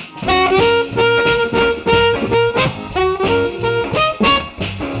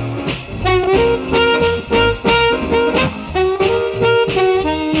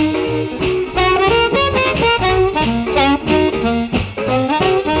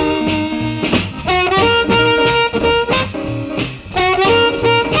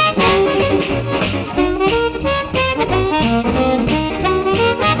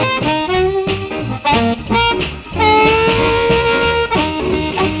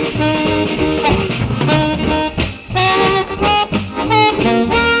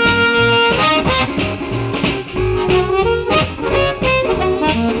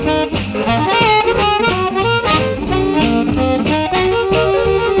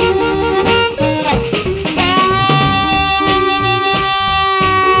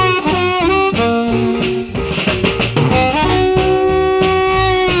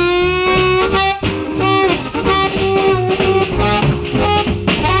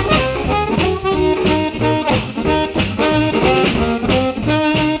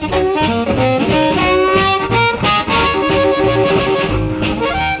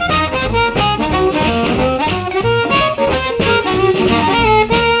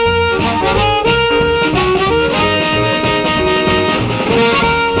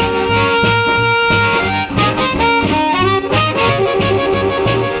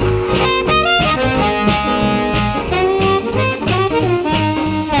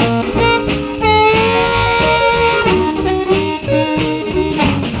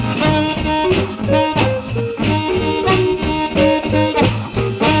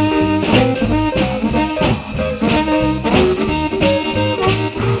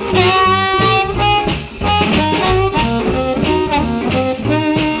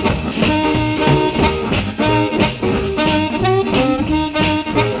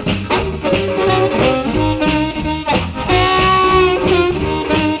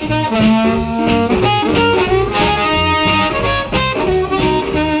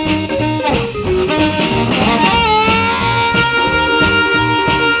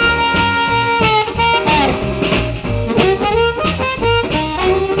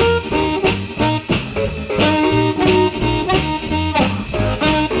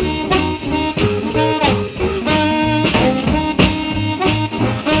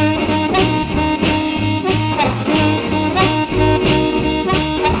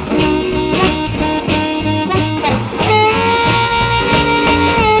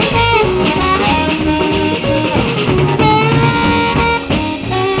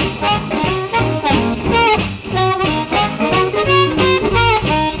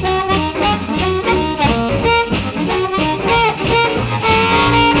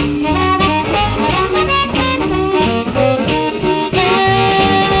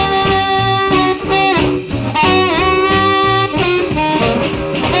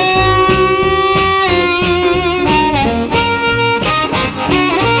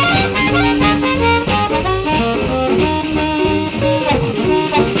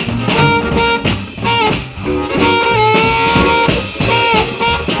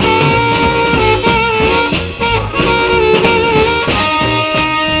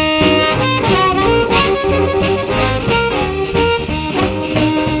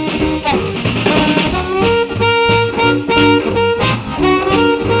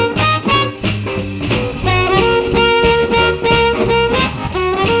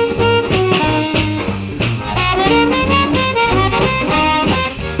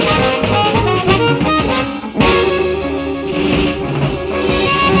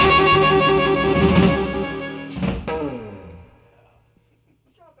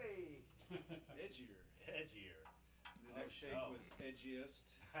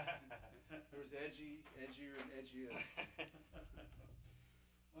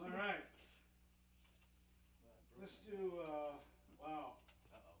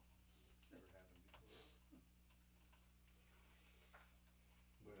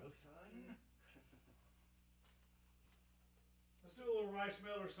 Rice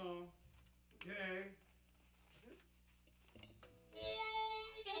Miller song. Yay.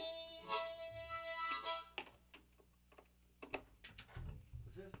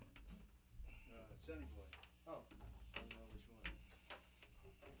 What's this? Sunny Boy. Oh, I don't know which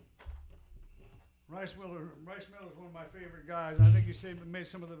one. Rice Miller's one of my favorite guys. I think he made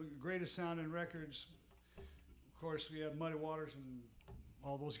some of the greatest sounding records. Of course, we had Muddy Waters and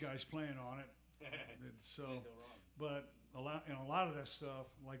all those guys playing on it. So, but a lot of that stuff,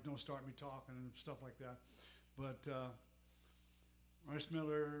 like "Don't Start Me Talking" and stuff like that. But Rice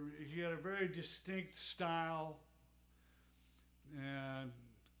Miller, he had a very distinct style, and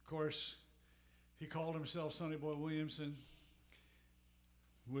of course, he called himself Sonny Boy Williamson,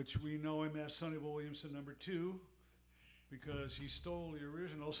 which we know him as Sonny Boy Williamson #2, because he stole the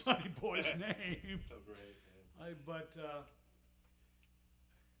original Sonny Boy's name. So great, man. But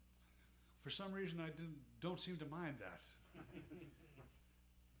for some reason, I don't seem to mind that.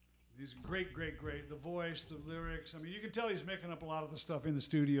 He's great, great, great. The voice, the lyrics. I mean, you can tell he's making up a lot of the stuff in the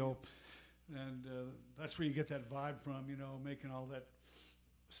studio, and that's where you get that vibe from. You know, making all that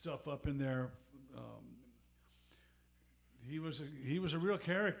stuff up in there. He was a real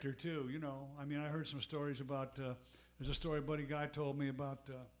character too. You know, I mean, I heard some stories about. There's a story Buddy Guy told me about.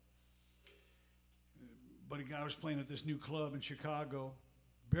 Buddy Guy was playing at this new club in Chicago.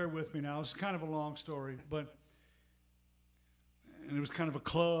 Bear with me now. It's kind of a long story, and it was kind of a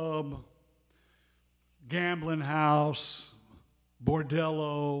club, gambling house,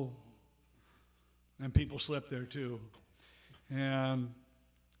 bordello, and people slept there too. And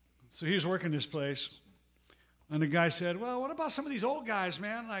so he was working this place, and the guy said, "Well, what about some of these old guys,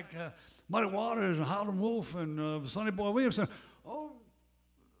 man, like Muddy Waters and Howlin' Wolf and Sonny Boy Williamson?" Oh,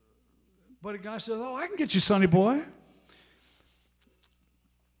 but the guy says, "Oh, I can get you Sonny Boy."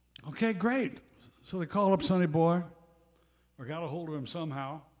 Okay, great. So they call up Sonny Boy, or got a hold of him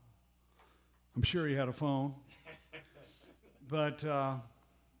somehow. I'm sure he had a phone. But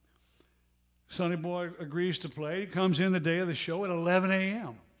Sonny Boy agrees to play. He comes in the day of the show at 11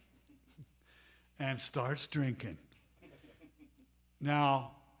 a.m. and starts drinking.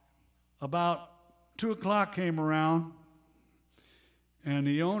 Now, about 2 o'clock came around, and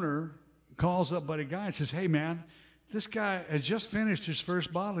the owner calls up Buddy Guy and says, "Hey, man, this guy has just finished his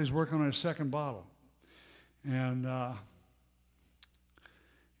first bottle. He's working on his second bottle." And,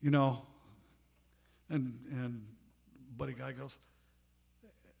 you know, and Buddy Guy goes,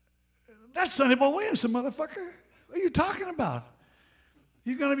 "That's Sonny Boy Williamson, motherfucker. What are you talking about?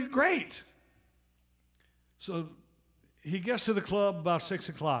 He's going to be great." So he gets to the club about 6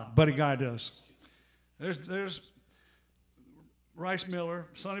 o'clock. Buddy Guy does. There's Rice Miller,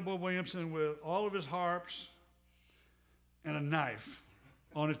 Sonny Boy Williamson with all of his harps and a knife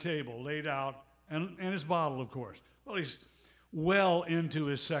on a table laid out, and his bottle, of course. Well, he's well into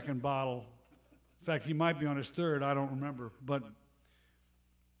his second bottle. In fact, he might be on his third, I don't remember. But,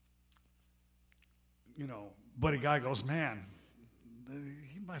 you know, Buddy Guy goes, "Man,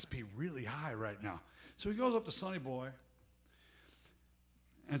 he must be really high right now." So he goes up to Sonny Boy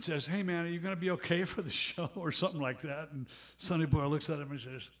and says, "Hey, man, are you going to be okay for the show?" or something like that. And Sonny Boy looks at him and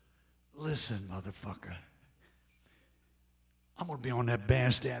says, "Listen, motherfucker, I'm going to be on that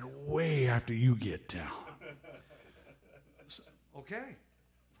bandstand way after you get down." So, okay.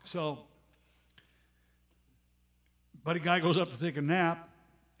 So Buddy Guy goes up to take a nap,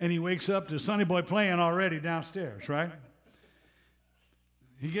 and he wakes up to Sonny Boy playing already downstairs, right?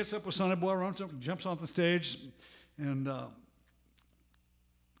 He gets up with Sonny Boy, runs up, jumps off the stage, and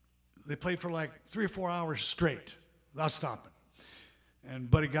they played for like 3 or 4 hours straight without stopping.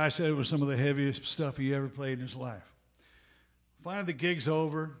 And Buddy Guy said it was some of the heaviest stuff he ever played in his life. Finally, the gig's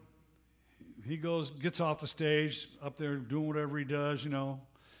over. He gets off the stage, up there doing whatever he does, you know,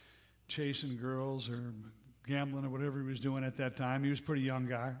 chasing girls or gambling or whatever he was doing at that time. He was a pretty young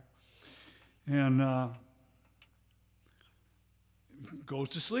guy. And goes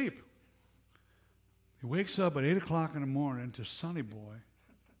to sleep. He wakes up at 8 o'clock in the morning to Sonny Boy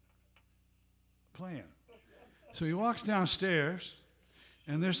playing. So he walks downstairs,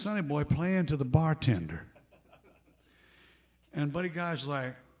 and there's Sonny Boy playing to the bartender. And Buddy Guy's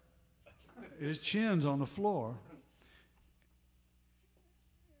like, his chin's on the floor.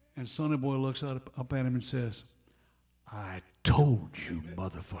 And Sonny Boy looks up at him and says, "I told you,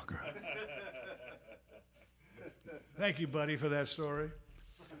 motherfucker." Thank you, Buddy, for that story.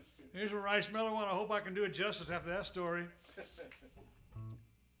 Here's a Rice Miller one. I hope I can do it justice after that story. What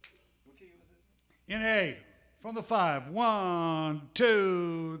key was it? In A, from the 5. 1,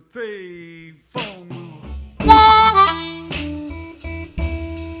 2, 3, 4.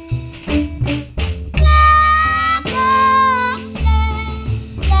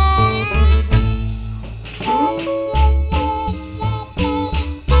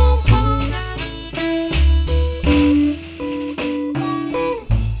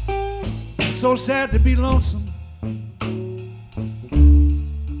 So sad to be lonesome.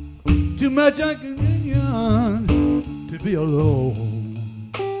 Too much I can to be alone.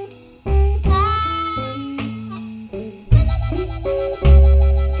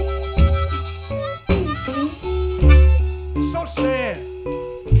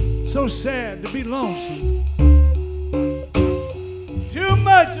 So sad to be lonesome. Too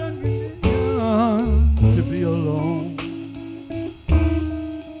much to be alone.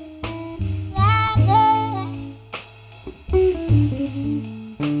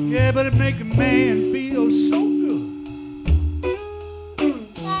 Yeah, but it make a man feel so good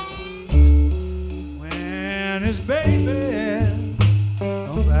when his baby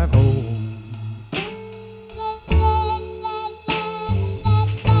comes back home.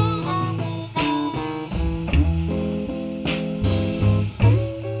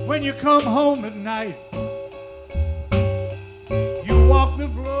 When you come home at night, you walk the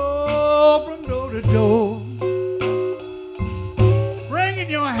floor from door to door, wringing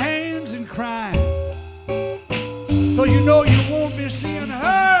your hands and crying, 'cause you know you won't be seeing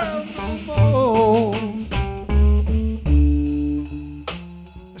her no more.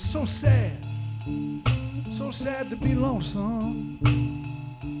 It's so sad to be lonesome.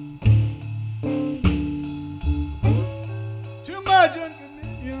 Too much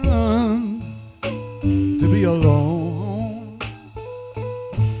to be alone.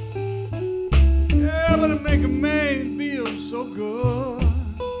 Yeah, but it make a man feel so good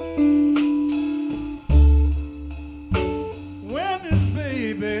when his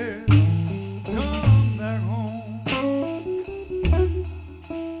baby come back home.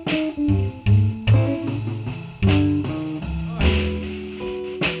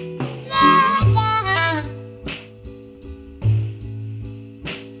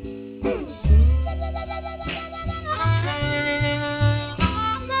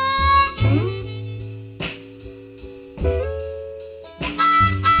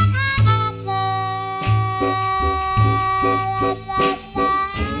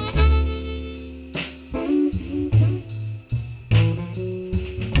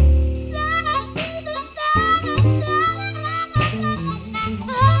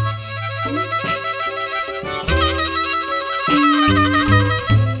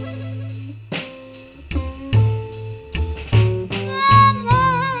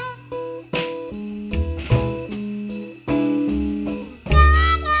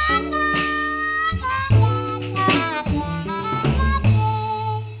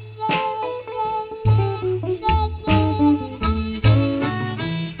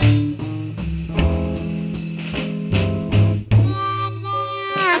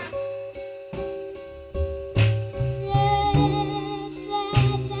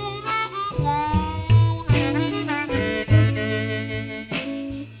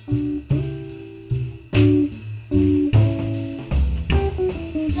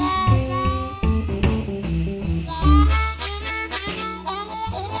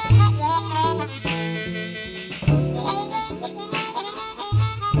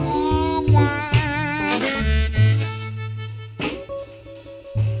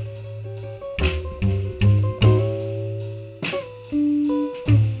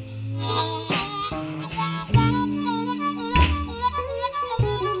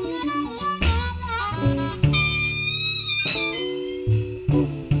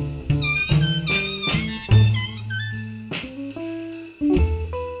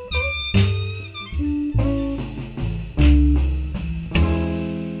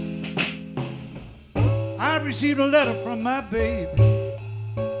 I received a letter from my baby.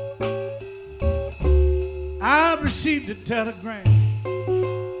 I received a telegram.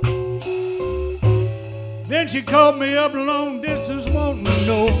 Then she called me up long distance wanting to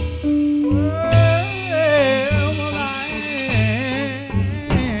know where I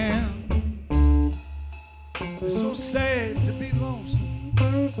am. It's so sad to be lonesome.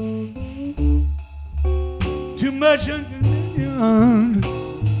 Too much unconditioned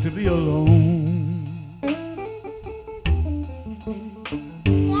to be alone.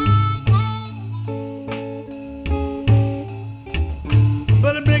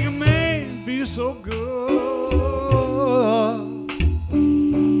 But it make a man feel so good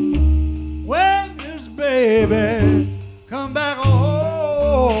when his baby come back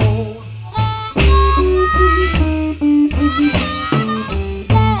home.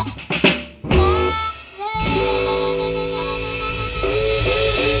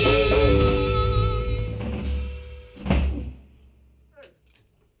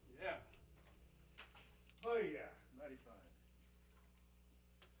 Yeah. Oh yeah, mighty fine.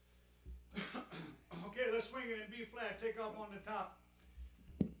 Okay, let's swing it in B flat. Take off on the top.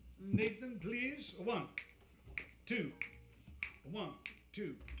 Nathan, please. 1, 2, 1,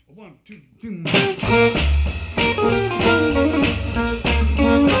 two, one, two.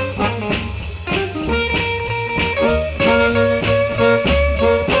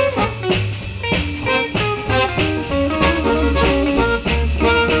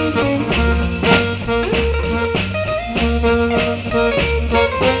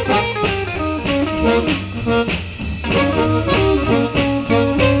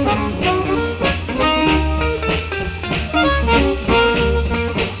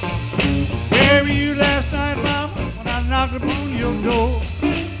 Where were you last night, mama, when I knocked upon your door?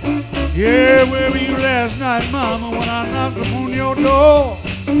 Yeah, where were you last night, mama, when I knocked upon your door?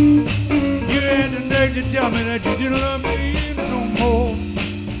 You had the nerve to tell me that you didn't love me no more.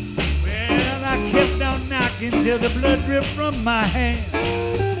 Well, I kept on knocking till the blood dripped from my hand.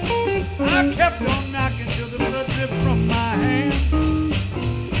 I kept on knocking till the blood dripped from my hand.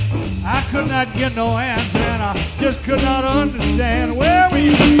 I could not get no answer, and I just could not understand. Where were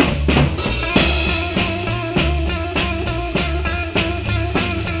you?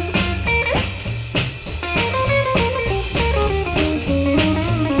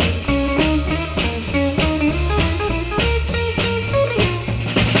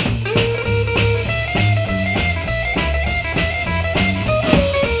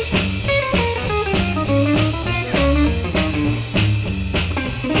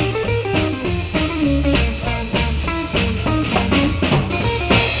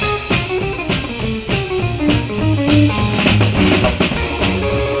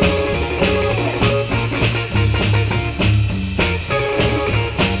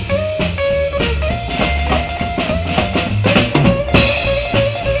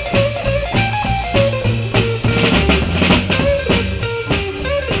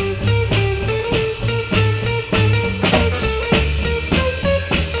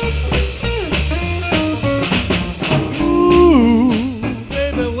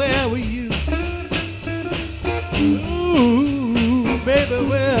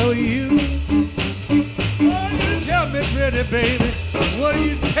 Baby, what do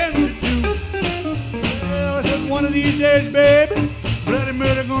you intend to do? Well, I said, one of these days, baby, bloody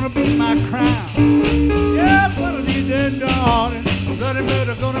murder gonna be my crown. Yeah, one of these days, darling, bloody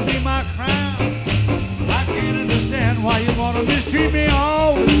murder gonna be my crown. I can't understand why you wanna mistreat me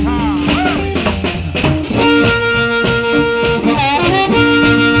all the time.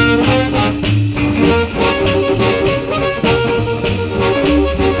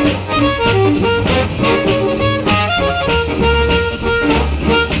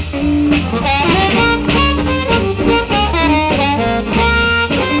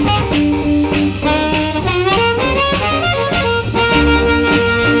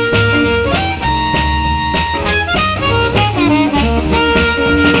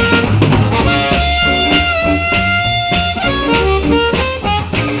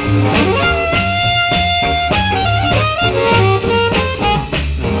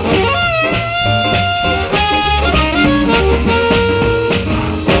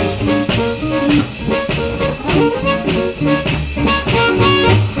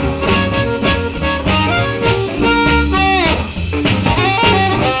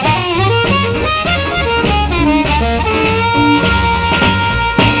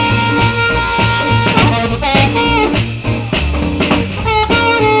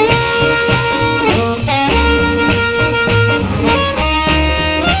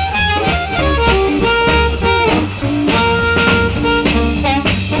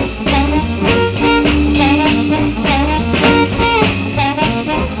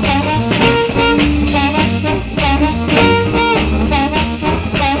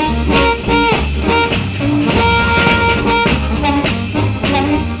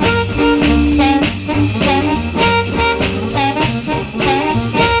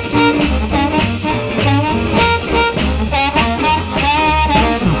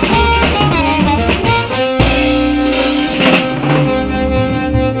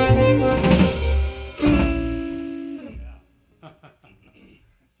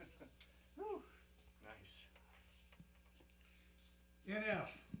 NF.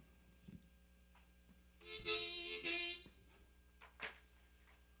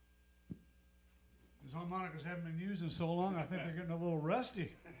 These harmonicas haven't been used in so long, I think they're getting a little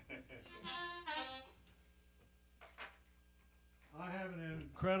rusty. I have an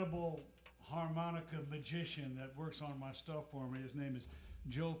incredible harmonica magician that works on my stuff for me. His name is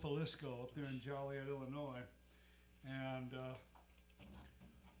Joe Falisco up there in Joliet, Illinois. And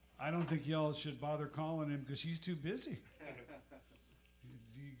I don't think y'all should bother calling him because he's too busy.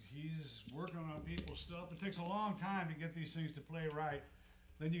 He's working on people's stuff. It takes a long time to get these things to play right.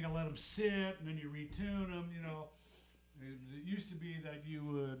 Then you gotta let them sit, and then you retune them, you know. It used to be that you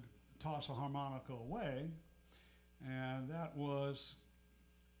would toss a harmonica away, and that was,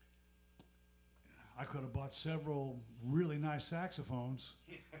 I could have bought several really nice saxophones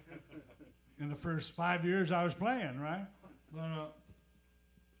in the first 5 years I was playing, right? But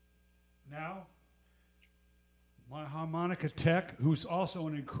now, my harmonica tech, who's also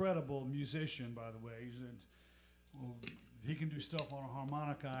an incredible musician, by the way, he can do stuff on a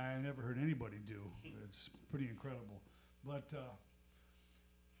harmonica I never heard anybody do. It's pretty incredible. But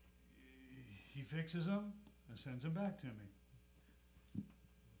he fixes them and sends them back to me.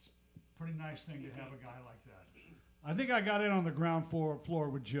 It's a pretty nice thing to have a guy like that. I think I got in on the ground floor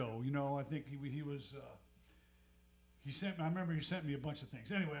with Joe. You know, I think he was. He sent me. I remember he sent me a bunch of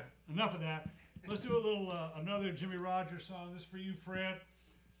things. Anyway, enough of that. Let's do a little another Jimmie Rodgers song. This is for you, Fred.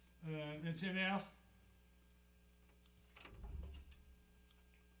 It's in F.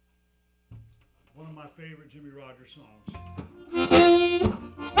 One of my favorite Jimmie Rodgers songs.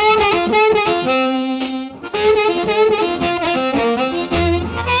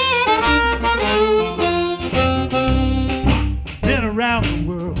 Been around the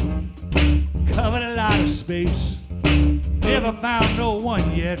world, covered a lot of space. Never found no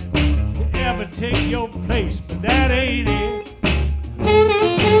one yet to ever take your place, but that ain't it.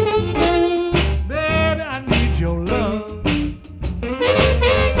 Baby, I need your love.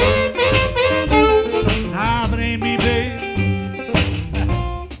 Nah, but ain't me, baby.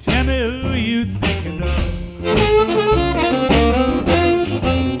 Tell me who you thinking of.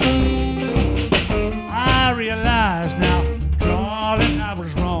 I realize now, darling, I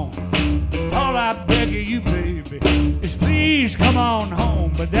was wrong. All I beg of you, baby, is please come on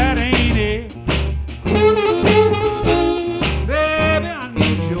home, but that ain't it. Baby, I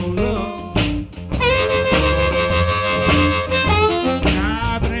need your love.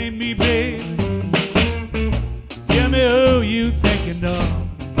 Nah, if it ain't me, baby, tell me who you thinking of.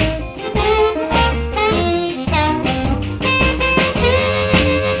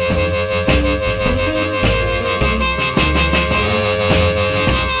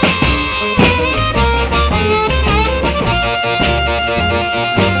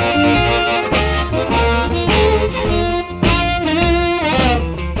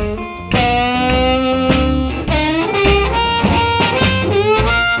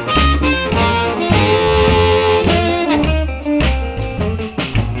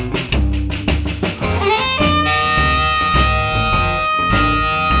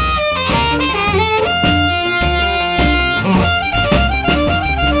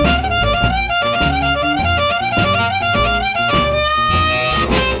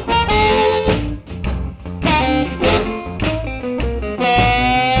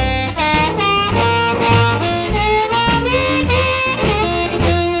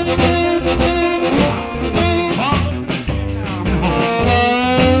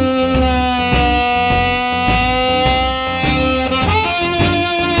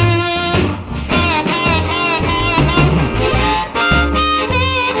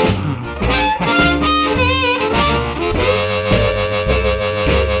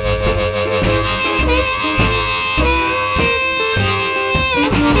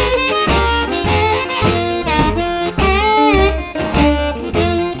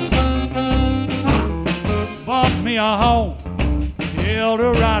 A home,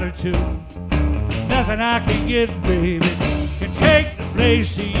 Eldorado too. Nothing I can get, baby, can take the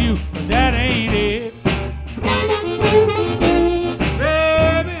place of you, but that ain't it.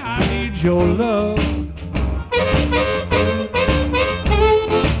 Baby, I need your love.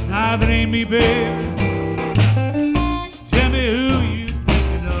 Now if it ain't me, baby, tell me who you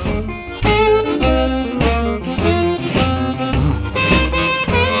thinking of.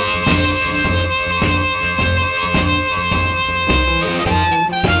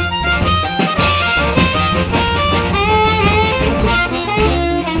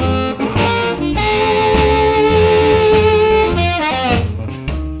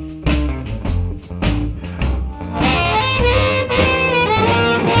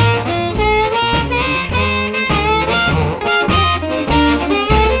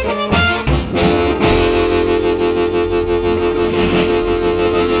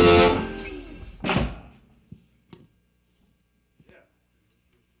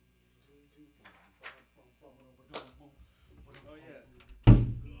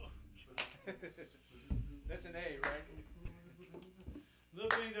 That's an A, right? Little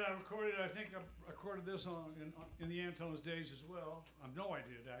thing that I recorded, I think I recorded this in the Antones days as well. I know I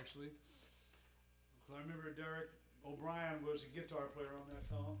did, actually. I remember Derek O'Brien was a guitar player on that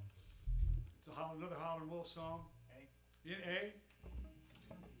song. It's another Howlin' Wolf song. A. In A.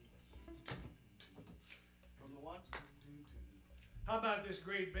 From the one? How about this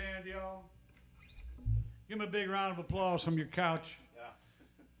great band, y'all? Give them a big round of applause from your couch. Yeah.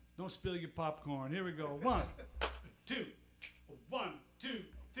 Don't spill your popcorn. Here we go. 1, 2, 1, 2,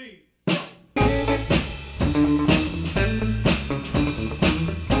 3.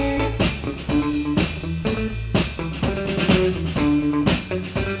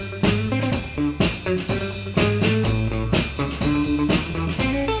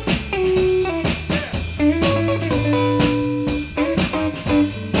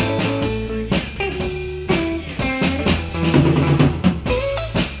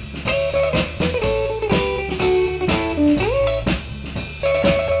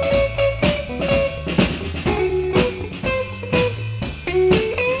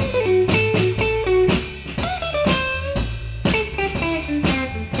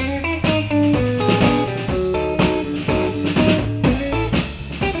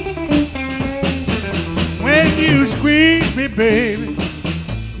 When you squeeze me, baby,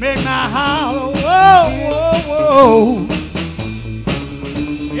 make my holler, whoa, whoa, whoa.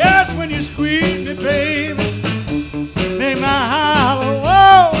 Yes, when you squeeze me, baby, make my holler,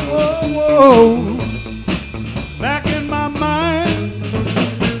 whoa, whoa, whoa. Back in my mind,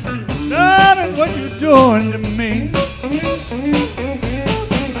 darling, what you doing to me? I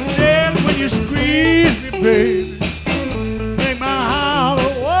said, when you squeeze me, baby, make my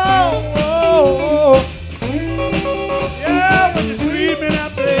holler, whoa, whoa, whoa. Yeah, when you squeeze me now,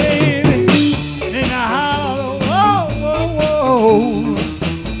 baby, make my holler, whoa, whoa, whoa.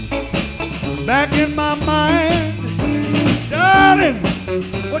 Back in my mind, darling,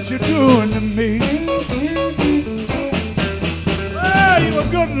 what you doing to me? Well, you a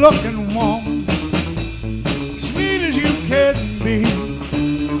good-looking woman, sweet as you can be.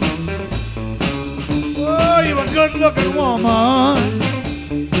 Oh, you a good-looking woman,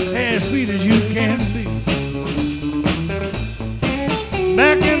 as sweet as you can be.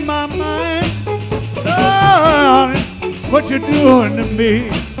 Back in my mind, darling, what you doing to me?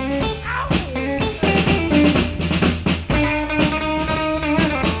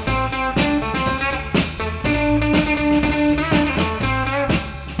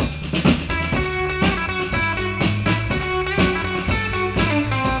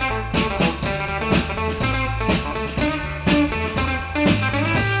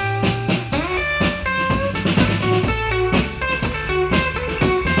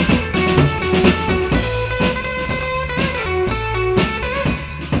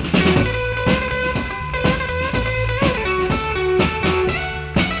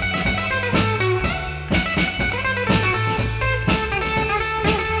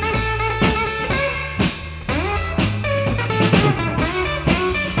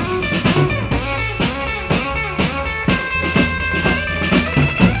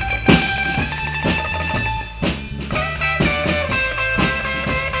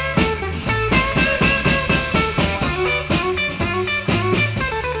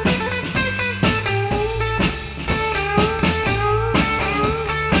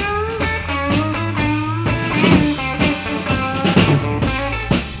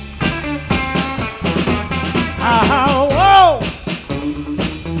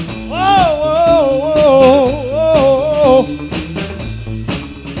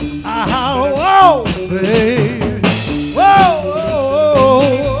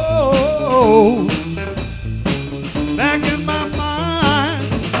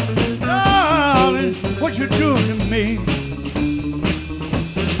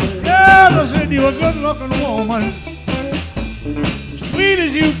 You a good-looking woman, sweet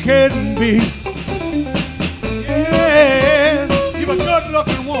as you can be. Yes, you a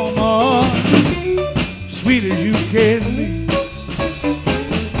good-looking woman, sweet as you can be.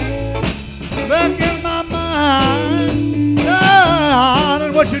 Back in my mind,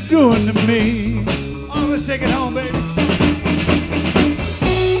 darling, what you doing to me? Oh, let's take it home, baby.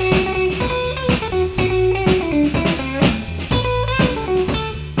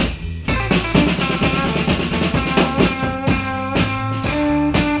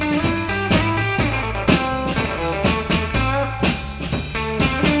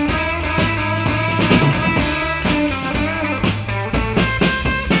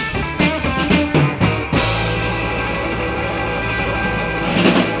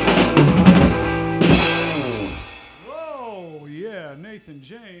 Nathan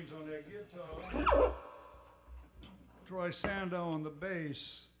James on that guitar, Troy Sandow on the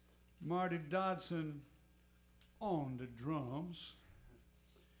bass, Marty Dodson on the drums.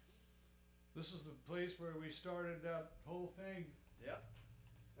 This is the place where we started that whole thing. Yeah.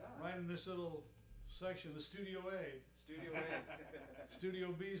 Right in this little section, the Studio A. Studio A.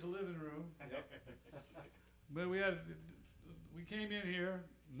 Studio B is the living room. Yep. But we had we came in here.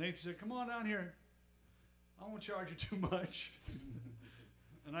 Nathan said, "Come on down here. I won't charge you too much."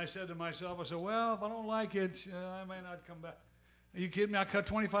 And I said to myself, I said, "Well, if I don't like it, I may not come back." Are you kidding me? I cut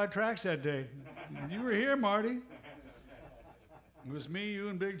 25 tracks that day. And you were here, Marty. It was me, you,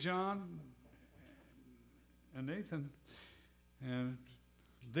 and Big John, and Nathan. And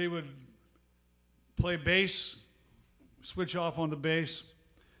they would play bass, switch off on the bass.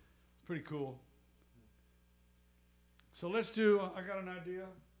 Pretty cool. So let's do, I got an idea.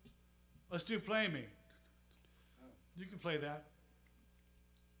 Let's do Play Me. You can play that.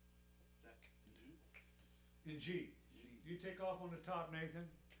 In G. You take off on the top, Nathan.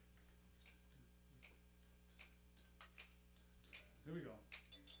 Here we go.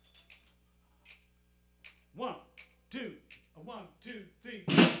 1, 2, 1, 2, 3.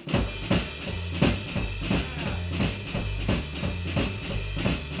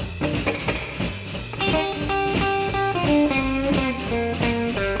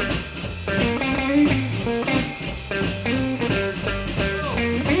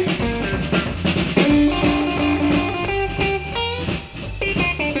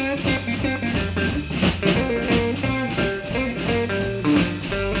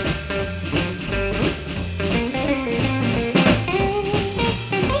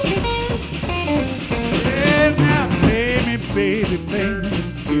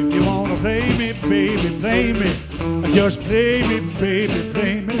 Just play me, baby,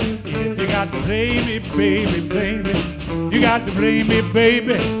 play me. If you got to play me, baby, play me. You got to play me,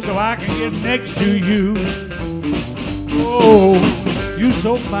 baby, so I can get next to you. Oh, you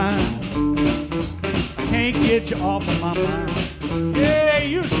so fine. I can't get you off of my mind. Yeah,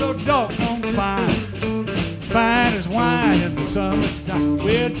 you so doggone fine. Fine as wine in the summertime.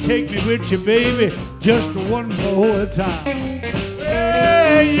 Well, take me with you, baby, just one more time.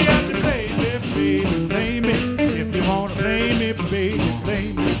 Yeah, you got to play me, baby, play me. If you wanna play me, baby,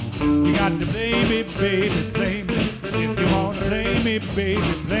 play me. You got to play me, baby, play me. If you wanna play me, baby,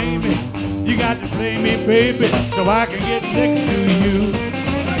 play me. You got to play me, baby, so I can get next to you.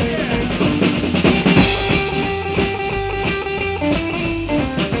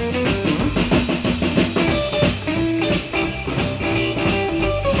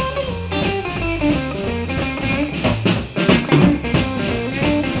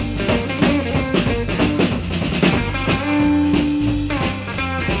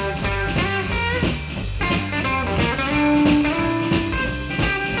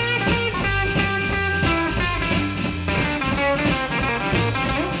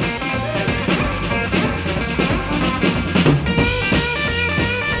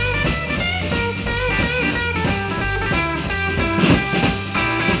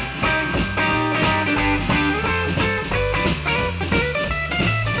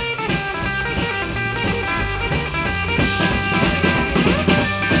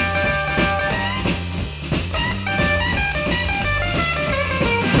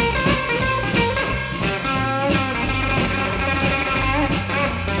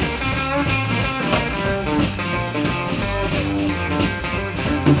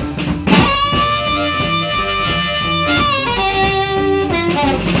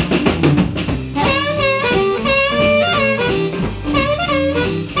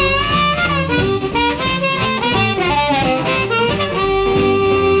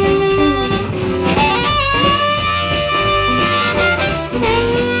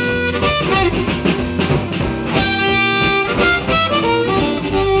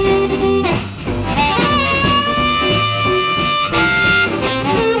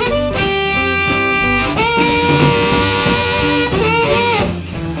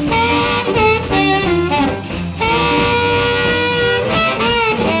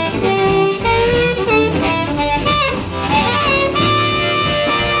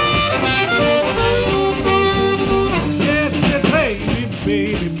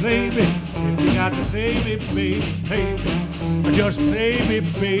 Just play me,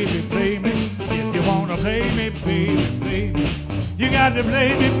 baby, play me. If you wanna play me, baby, play me. You got to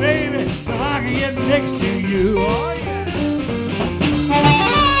play me, baby, so I can get next to you. Oh, yeah.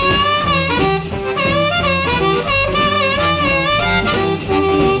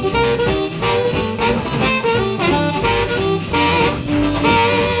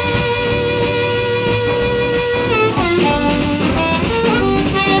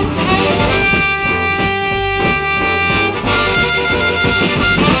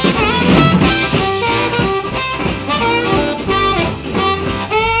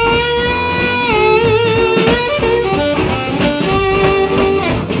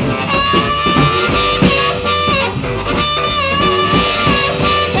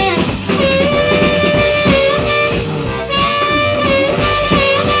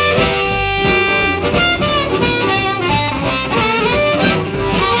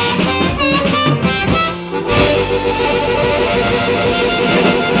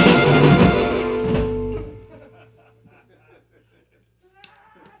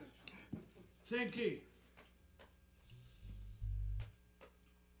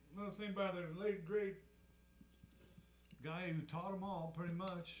 little thing by the late great guy who taught them all, pretty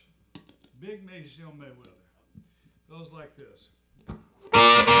much. Big Maceo Mayweather. Goes like this.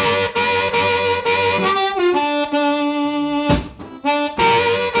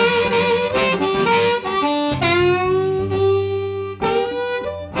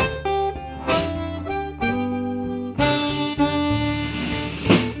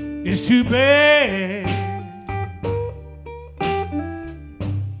 It's too bad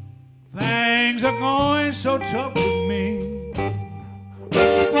things are going so tough with me.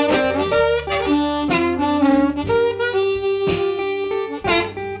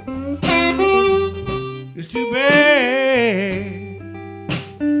 It's too bad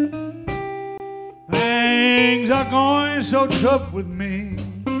things are going so tough with me.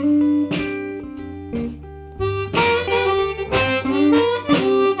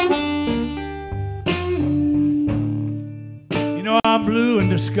 You know, I'm blue and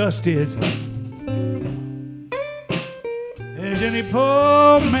disgusted as any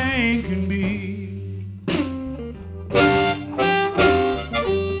poor man can be.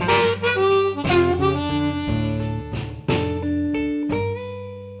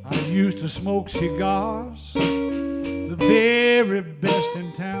 Used to smoke cigars, the very best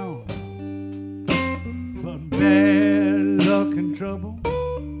in town. But bad luck and trouble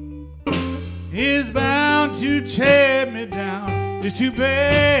is bound to tear me down. It's too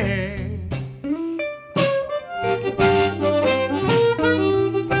bad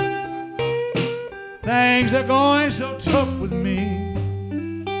things are going so tough with me.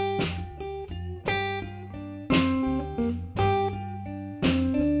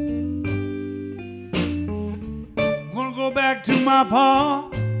 Back to my pa,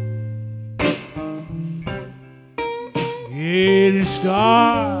 it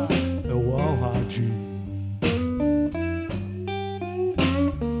start the Wahachi.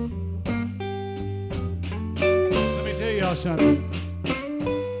 Let me tell y'all something.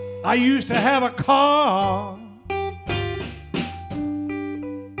 I used to have a car,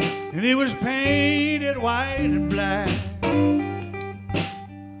 and it was painted white and black.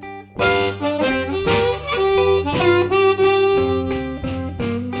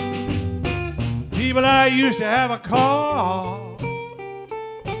 But I used to have a car,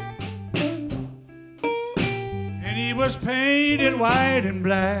 and he was painted white and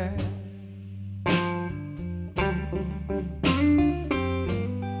black.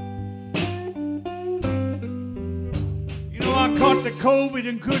 You know, I caught the COVID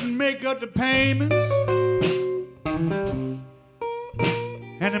and couldn't make up the payments,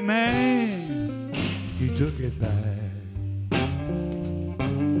 and the man, he took it back.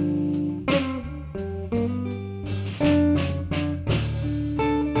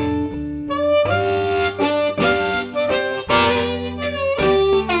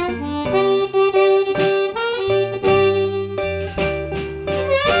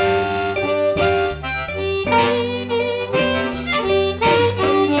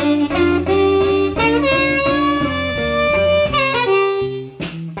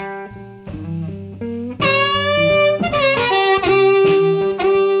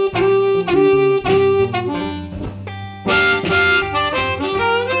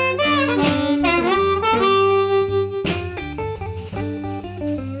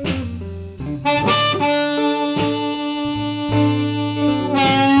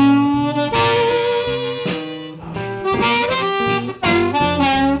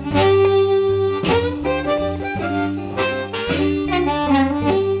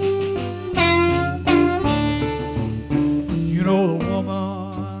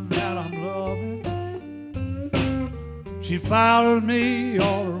 She followed me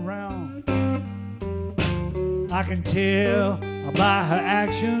all around. I can tell by her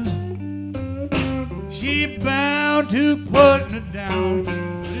actions she bound to put me down.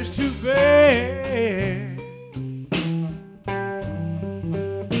 It's too bad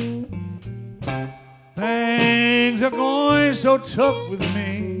things are going so tough with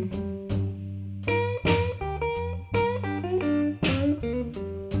me.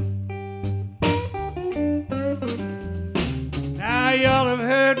 Y'all have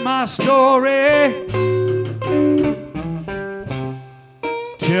heard my story.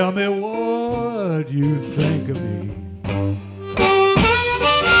 Tell me what you think of me.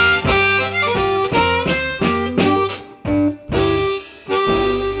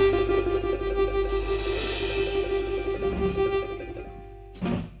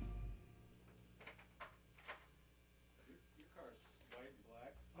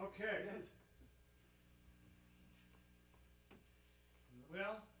 Okay.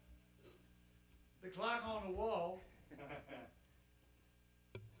 Well, the clock on the wall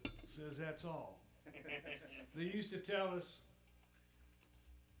says that's all. They used to tell us,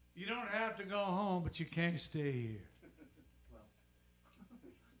 you don't have to go home, but you can't stay here. Well,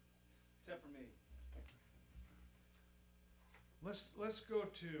 except for me. Let's go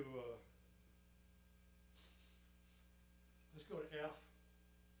to F.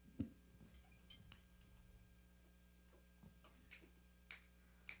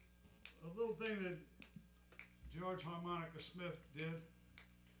 A little thing that George Harmonica Smith did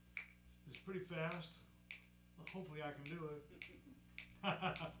is pretty fast. Well, hopefully I can do it.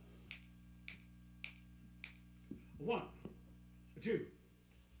 A one, a two,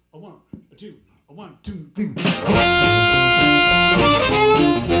 a one, a two, a one, two, three.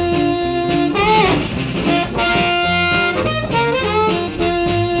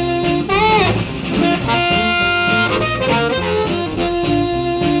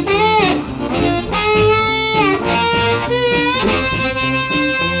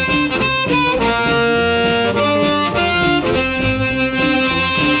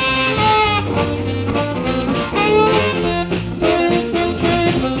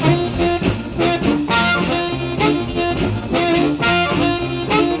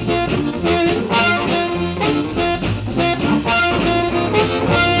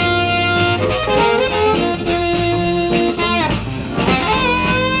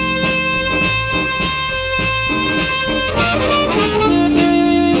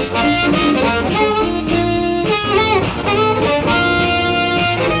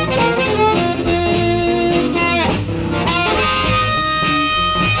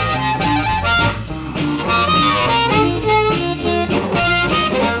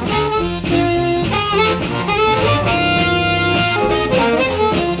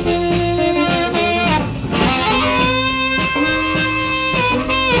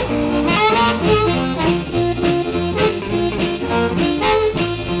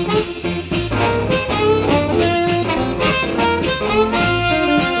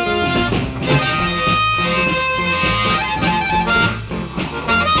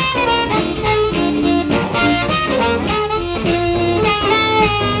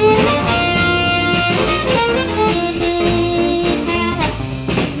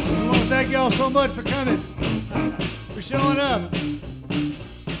 So much for coming, for showing up. You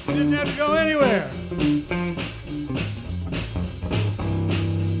didn't have to go anywhere.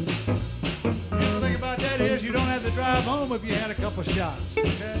 The thing about that is you don't have to drive home if you had a couple shots,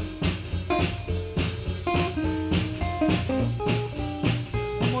 okay?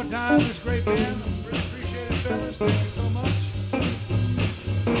 One more time, this great band. Really appreciate it, fellas. Thank you so much.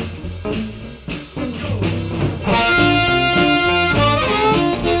 Let's go.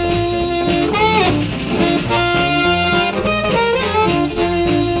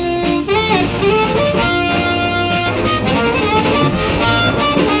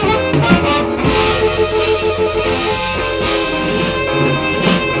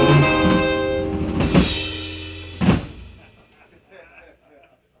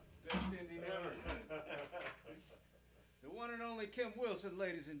 Kim Wilson,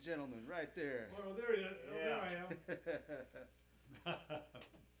 ladies and gentlemen, right there. Well, there he is. Oh, there I am.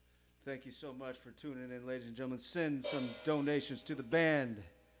 Thank you so much for tuning in, ladies and gentlemen. Send some donations to the band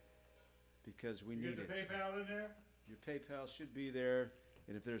because we need it. it. You get the PayPal in there? Your PayPal should be there,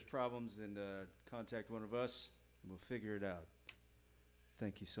 and if there's problems, then contact one of us, and we'll figure it out.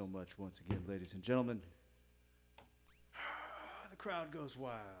 Thank you so much once again, ladies and gentlemen. The crowd goes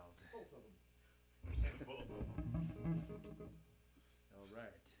wild. Both of them. Both of them. All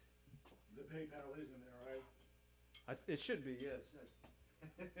right. The PayPal is in there, right? It should be, yes.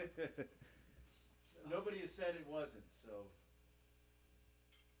 Nobody has said it wasn't, so.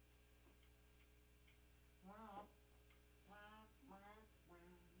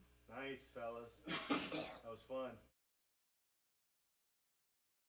 Nice, fellas. That was fun.